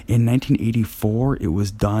 But in 1984, it was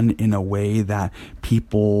done in a way that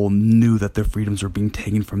people knew that their freedoms were being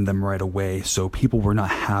taken from them right away. So people were not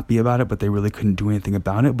happy about it, but they really couldn't do anything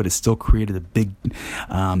about it. But it still created a big,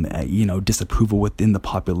 disapproval within the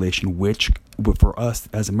population, which for us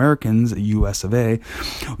as Americans, US of A,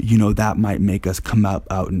 that might make us come out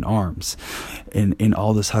in arms. In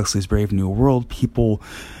Aldous Huxley's Brave New World, people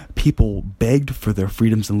people begged for their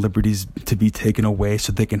freedoms and liberties to be taken away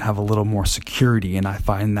so they can have a little more security. And I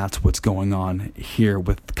find that's what's going on here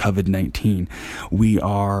with COVID-19. We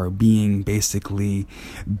are being basically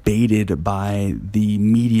baited by the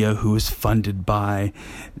media, who is funded by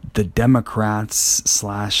the Democrats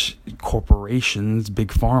 / corporations, big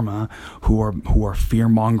pharma, who are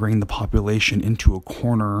fear-mongering the population into a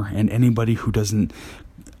corner. And anybody who doesn't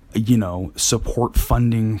support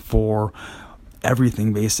funding for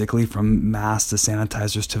everything, basically from masks to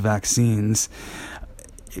sanitizers to vaccines,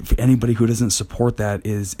 if anybody who doesn't support that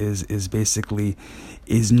is basically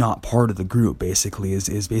not part of the group, basically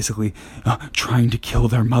is basically trying to kill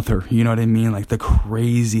their mother. You know what I mean? Like the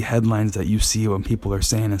crazy headlines that you see when people are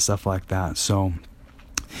saying and stuff like that. So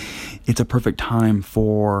it's a perfect time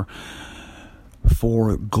for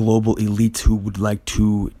global elites who would like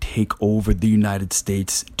to take over the United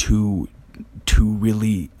States to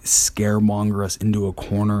really scaremonger us into a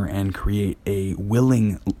corner and create a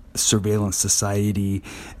willing surveillance society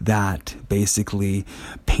that basically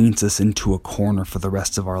paints us into a corner for the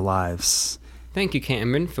rest of our lives. Thank you,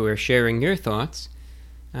 Cameron, for sharing your thoughts.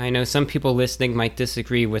 I know some people listening might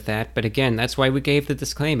disagree with that, but again, that's why we gave the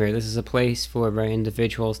disclaimer. This is a place for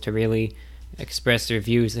individuals to really express their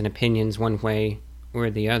views and opinions one way or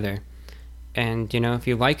the other. And, if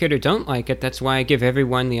you like it or don't like it, that's why I give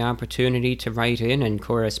everyone the opportunity to write in and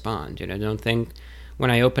correspond. Don't think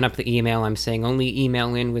when I open up the email I'm saying only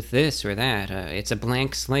email in with this or that. It's a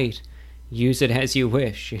blank slate. Use it as you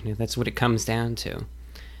wish. That's what it comes down to.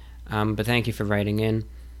 But thank you for writing in.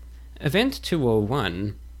 Event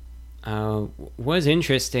 201 was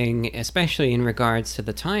interesting, especially in regards to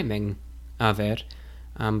the timing of it.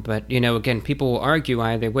 But, again, people will argue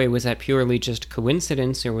either way. Was that purely just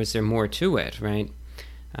coincidence, or was there more to it, right?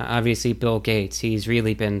 Obviously, Bill Gates, he's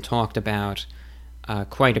really been talked about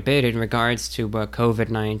quite a bit in regards to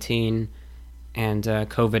COVID-19 and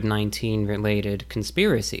COVID-19-related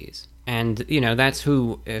conspiracies. And, that's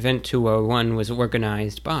who Event 201 was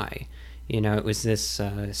organized by. It was this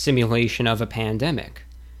simulation of a pandemic.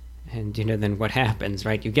 And, then what happens,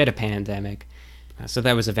 right? You get a pandemic. So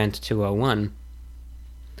that was Event 201.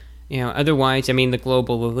 Otherwise, the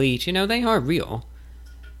global elite, they are real.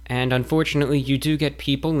 And unfortunately, you do get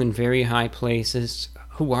people in very high places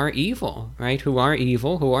who are evil, right? Who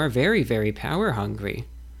are very, very power hungry.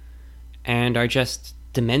 And are just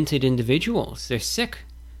demented individuals. They're sick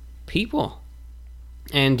people.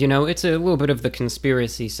 And, it's a little bit of the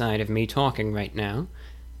conspiracy side of me talking right now.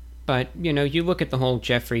 But, you look at the whole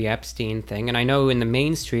Jeffrey Epstein thing, and I know in the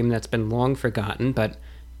mainstream that's been long forgotten, but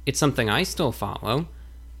it's something I still follow.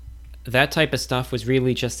 That type of stuff was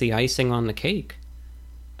really just the icing on the cake.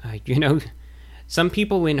 Some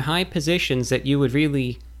people in high positions that you would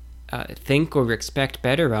really think or expect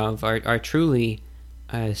better of are truly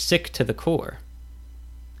sick to the core.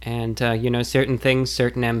 And, certain things,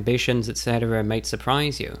 certain ambitions, etc. might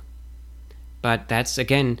surprise you. But that's,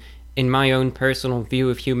 again, in my own personal view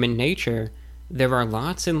of human nature, there are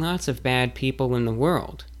lots and lots of bad people in the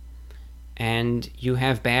world. And you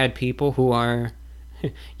have bad people who are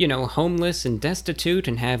homeless and destitute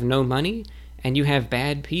and have no money, and you have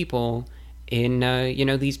bad people in,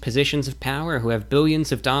 these positions of power who have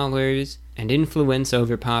billions of dollars and influence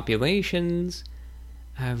over populations,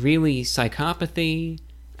 really psychopathy,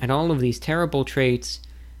 and all of these terrible traits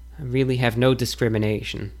really have no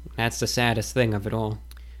discrimination. That's the saddest thing of it all.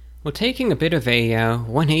 Well, taking a bit of a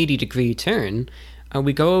 180-degree turn,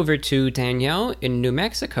 we go over to Danielle in New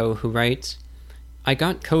Mexico, who writes, I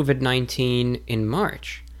got COVID-19 in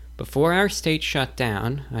March. Before our state shut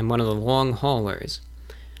down, I'm one of the long haulers.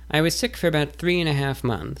 I was sick for about 3.5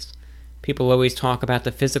 months. People always talk about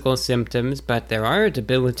the physical symptoms, but there are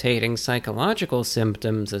debilitating psychological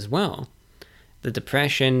symptoms as well. The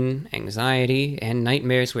depression, anxiety, and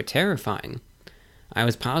nightmares were terrifying. I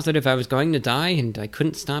was positive I was going to die, and I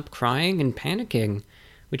couldn't stop crying and panicking,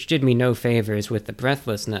 which did me no favors with the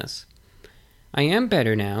breathlessness. I am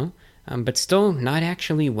better now, but still not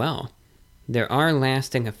actually well. There are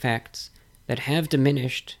lasting effects that have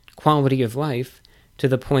diminished quality of life to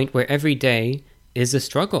the point where every day is a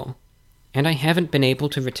struggle. And I haven't been able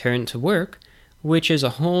to return to work, which is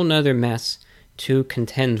a whole nother mess to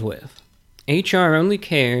contend with. HR only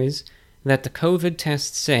cares that the COVID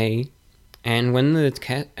tests say, and when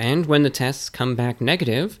the tests come back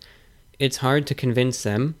negative, it's hard to convince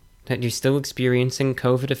them that you're still experiencing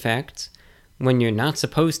COVID effects when you're not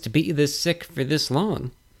supposed to be this sick for this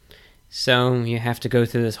long. So you have to go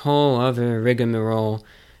through this whole other rigmarole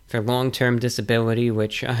for long-term disability,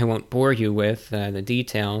 which I won't bore you with the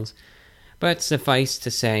details, but suffice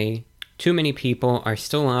to say, too many people are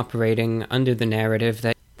still operating under the narrative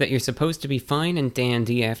that that you're supposed to be fine and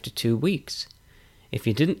dandy after 2 weeks. If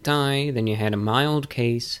you didn't die, then you had a mild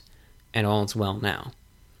case, and all's well now.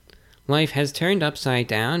 Life has turned upside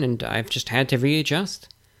down, and I've just had to readjust.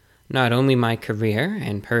 Not only my career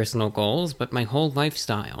and personal goals, but my whole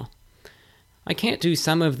lifestyle. I can't do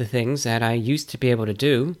some of the things that I used to be able to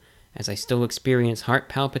do, as I still experience heart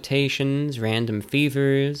palpitations, random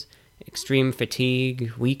fevers, extreme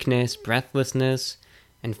fatigue, weakness, breathlessness,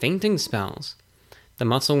 and fainting spells. The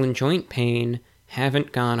muscle and joint pain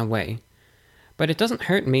haven't gone away, but it doesn't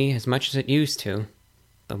hurt me as much as it used to.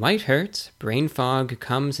 The light hurts, brain fog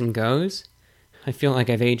comes and goes. I feel like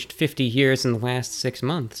I've aged 50 years in the last 6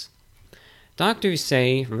 months. Doctors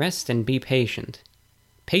say rest and be patient.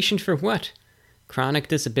 Patient for what? Chronic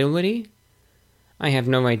disability? I have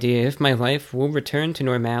no idea if my life will return to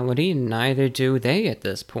normality, and neither do they at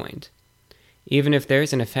this point. Even if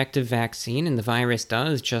there's an effective vaccine and the virus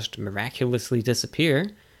does just miraculously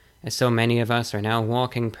disappear, as so many of us are now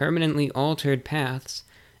walking permanently altered paths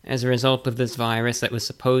as a result of this virus that was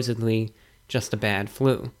supposedly just a bad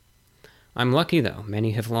flu. I'm lucky though,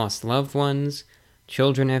 many have lost loved ones,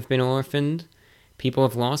 children have been orphaned, people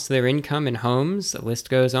have lost their income and homes, the list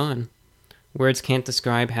goes on. Words can't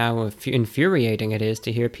describe how infuriating it is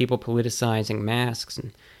to hear people politicizing masks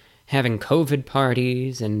and having COVID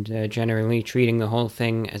parties and generally treating the whole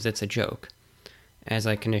thing as it's a joke. As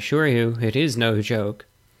I can assure you, it is no joke.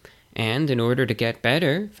 And in order to get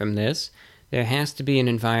better from this, there has to be an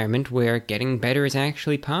environment where getting better is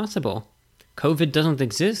actually possible. COVID doesn't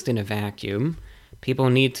exist in a vacuum. People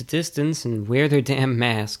need to distance and wear their damn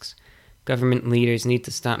masks. Government leaders need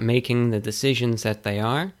to stop making the decisions that they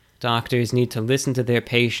are. Doctors need to listen to their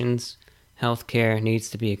patients. Healthcare needs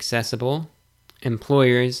to be accessible.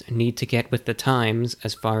 Employers need to get with the times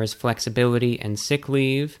as far as flexibility and sick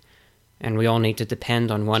leave. And we all need to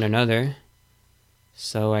depend on one another.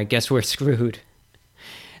 So I guess we're screwed.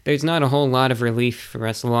 There's not a whole lot of relief for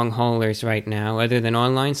us long haulers right now other than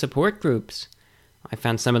online support groups. I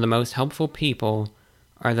found some of the most helpful people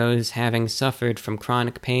are those having suffered from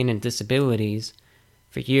chronic pain and disabilities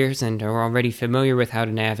for years and are already familiar with how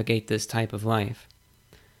to navigate this type of life.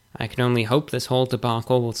 I can only hope this whole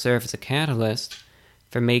debacle will serve as a catalyst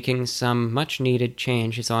for making some much-needed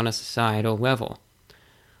changes on a societal level.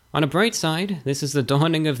 On a bright side, this is the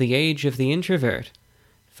dawning of the age of the introvert.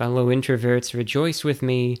 Fellow introverts rejoice with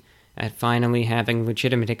me at finally having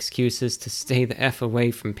legitimate excuses to stay the F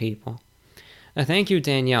away from people. Thank you,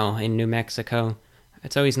 Danielle, in New Mexico.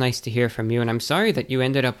 It's always nice to hear from you, and I'm sorry that you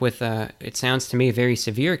ended up with, it sounds to me, a very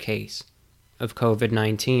severe case of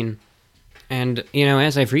COVID-19. And,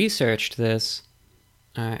 as I've researched this,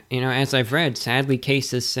 as I've read, sadly,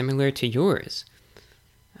 cases similar to yours.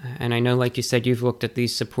 And I know, like you said, you've looked at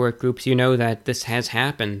these support groups. You know that this has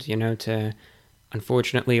happened, to,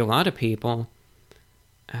 unfortunately, a lot of people.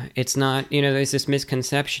 It's not, there's this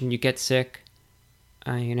misconception, you get sick,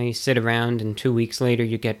 you sit around, and 2 weeks later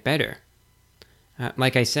you get better.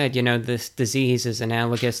 Like I said, this disease is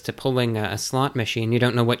analogous to pulling a slot machine. You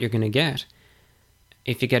don't know what you're going to get.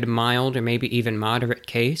 If you get a mild or maybe even moderate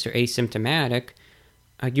case or asymptomatic,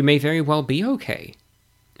 you may very well be okay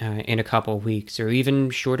in a couple weeks, or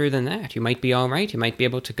even shorter than that. You might be all right. You might be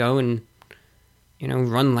able to go and,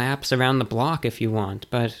 run laps around the block if you want.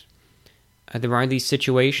 But there are these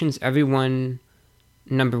situations. Everyone,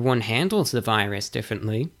 number one, handles the virus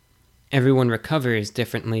differently. Everyone recovers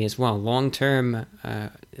differently as well, long-term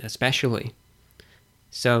especially.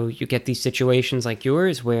 So you get these situations like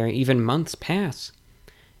yours where even months pass,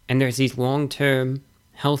 and there's these long-term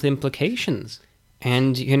health implications.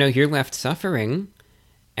 And, you're left suffering,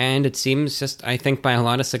 and it seems just, I think, by a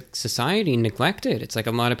lot of society, neglected. It's like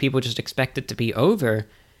a lot of people just expect it to be over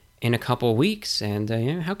in a couple weeks, and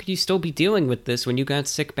how could you still be dealing with this when you got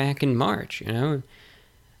sick back in March,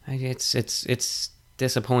 It's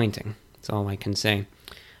disappointing. That's all I can say.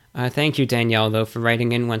 Thank you, Danielle, though, for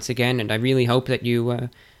writing in once again, and I really hope that you're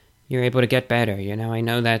able to get better. I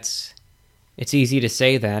know it's easy to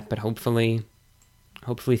say that, but hopefully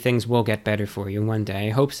things will get better for you one day.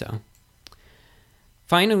 I hope so.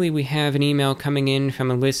 Finally, we have an email coming in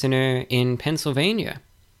from a listener in Pennsylvania,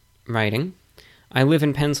 writing, I live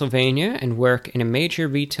in Pennsylvania and work in a major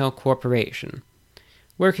retail corporation.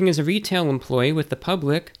 Working as a retail employee with the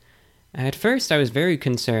public, at first I was very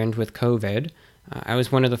concerned with COVID. I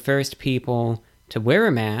was one of the first people to wear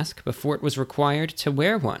a mask before it was required to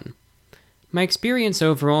wear one. My experience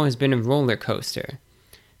overall has been a roller coaster,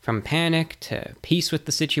 from panic to peace with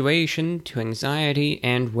the situation to anxiety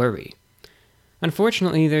and worry.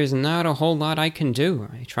 Unfortunately, there's not a whole lot I can do.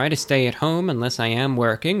 I try to stay at home unless I am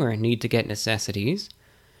working or need to get necessities.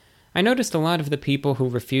 I noticed a lot of the people who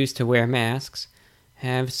refuse to wear masks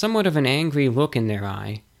have somewhat of an angry look in their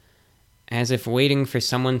eye, as if waiting for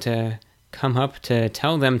someone to come up to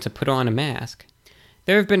tell them to put on a mask.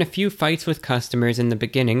 There have been a few fights with customers in the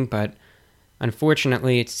beginning, but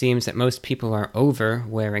unfortunately it seems that most people are over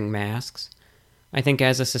wearing masks. I think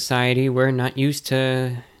as a society we're not used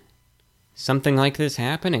to something like this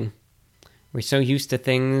happening. We're so used to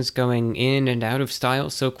things going in and out of style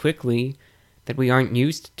so quickly that we aren't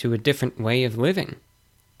used to a different way of living.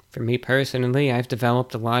 For me personally, I've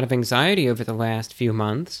developed a lot of anxiety over the last few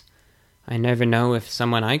months. I never know if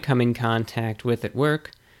someone I come in contact with at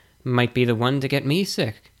work might be the one to get me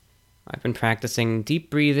sick. I've been practicing deep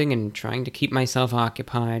breathing and trying to keep myself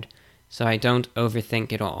occupied so I don't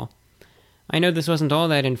overthink it all. I know this wasn't all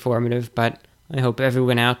that informative, but I hope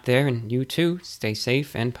everyone out there, and you too, stay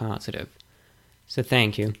safe and positive. So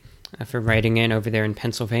thank you for writing in over there in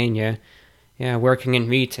Pennsylvania. Yeah, working in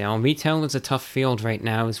retail. Retail is a tough field right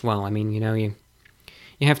now as well. I mean, you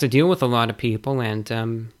have to deal with a lot of people,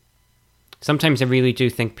 and sometimes I really do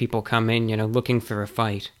think people come in, looking for a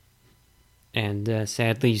fight. And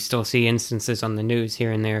sadly, you still see instances on the news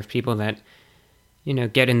here and there of people that,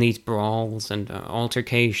 get in these brawls and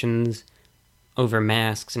altercations over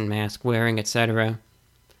masks and mask wearing, etc.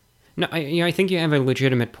 No, I think you have a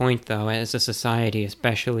legitimate point, though, as a society,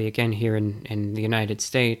 especially, again, here in the United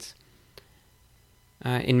States.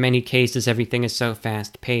 In many cases, everything is so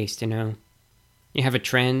fast-paced, You have a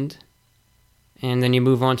trend, and then you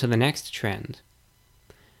move on to the next trend.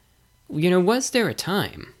 Was there a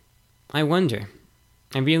time? I wonder.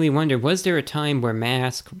 I really wonder, was there a time where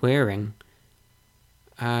mask wearing,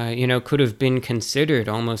 could have been considered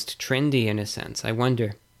almost trendy in a sense? I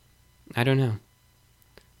wonder. I don't know.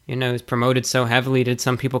 It was promoted so heavily, did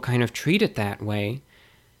some people kind of treat it that way?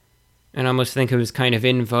 And almost think it was kind of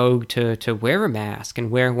in vogue to wear a mask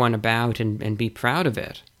and wear one about and be proud of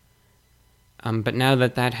it. But now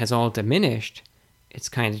that has all diminished, it's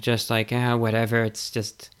kind of just like, whatever, it's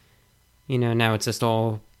just, now it's just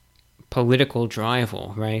all political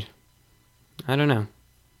drivel, right? I don't know.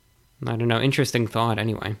 Interesting thought,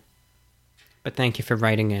 anyway. But thank you for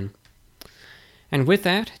writing in. And with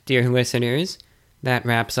that, dear listeners, that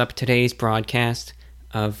wraps up today's broadcast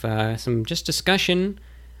of some just discussion,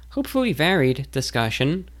 hopefully varied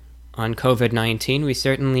discussion, on COVID-19. We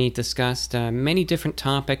certainly discussed many different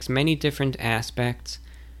topics, many different aspects,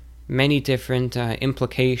 many different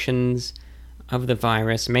implications of the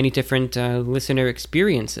virus, many different listener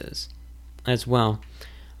experiences as well.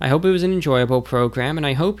 I hope it was an enjoyable program, and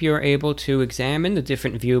I hope you're able to examine the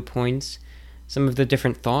different viewpoints, some of the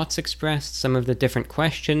different thoughts expressed, some of the different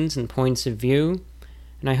questions and points of view,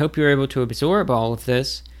 and I hope you're able to absorb all of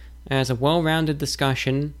this as a well-rounded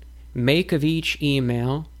discussion, make of each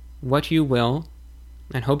email what you will,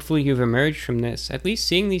 and hopefully you've emerged from this at least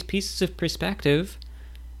seeing these pieces of perspective,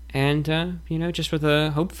 and, just with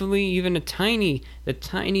hopefully even the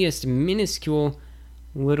tiniest minuscule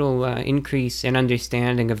little increase in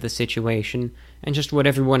understanding of the situation and just what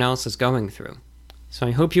everyone else is going through. So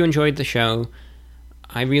I hope you enjoyed the show.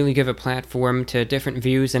 I really give a platform to different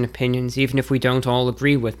views and opinions, even if we don't all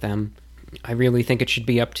agree with them. I really think it should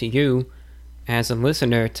be up to you, as a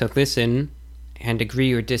listener, to listen and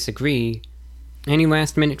agree or disagree. Any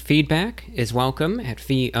last-minute feedback is welcome at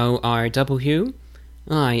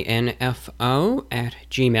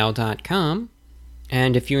vorwinfo@gmail.com.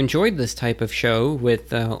 And if you enjoyed this type of show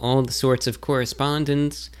with all the sorts of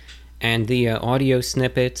correspondence and the audio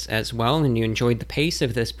snippets as well, and you enjoyed the pace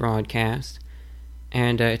of this broadcast,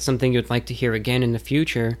 and it's something you'd like to hear again in the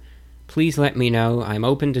future, please let me know. I'm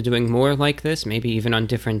open to doing more like this, maybe even on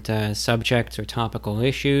different subjects or topical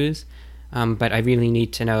issues, but I really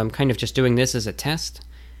need to know. I'm kind of just doing this as a test,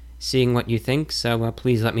 seeing what you think, so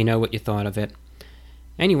please let me know what you thought of it.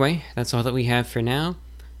 Anyway, that's all that we have for now.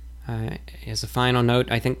 As a final note,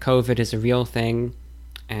 I think COVID is a real thing,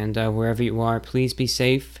 and wherever you are, please be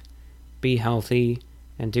safe, be healthy,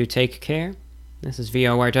 and do take care. This is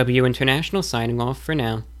VORW International signing off for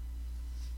now.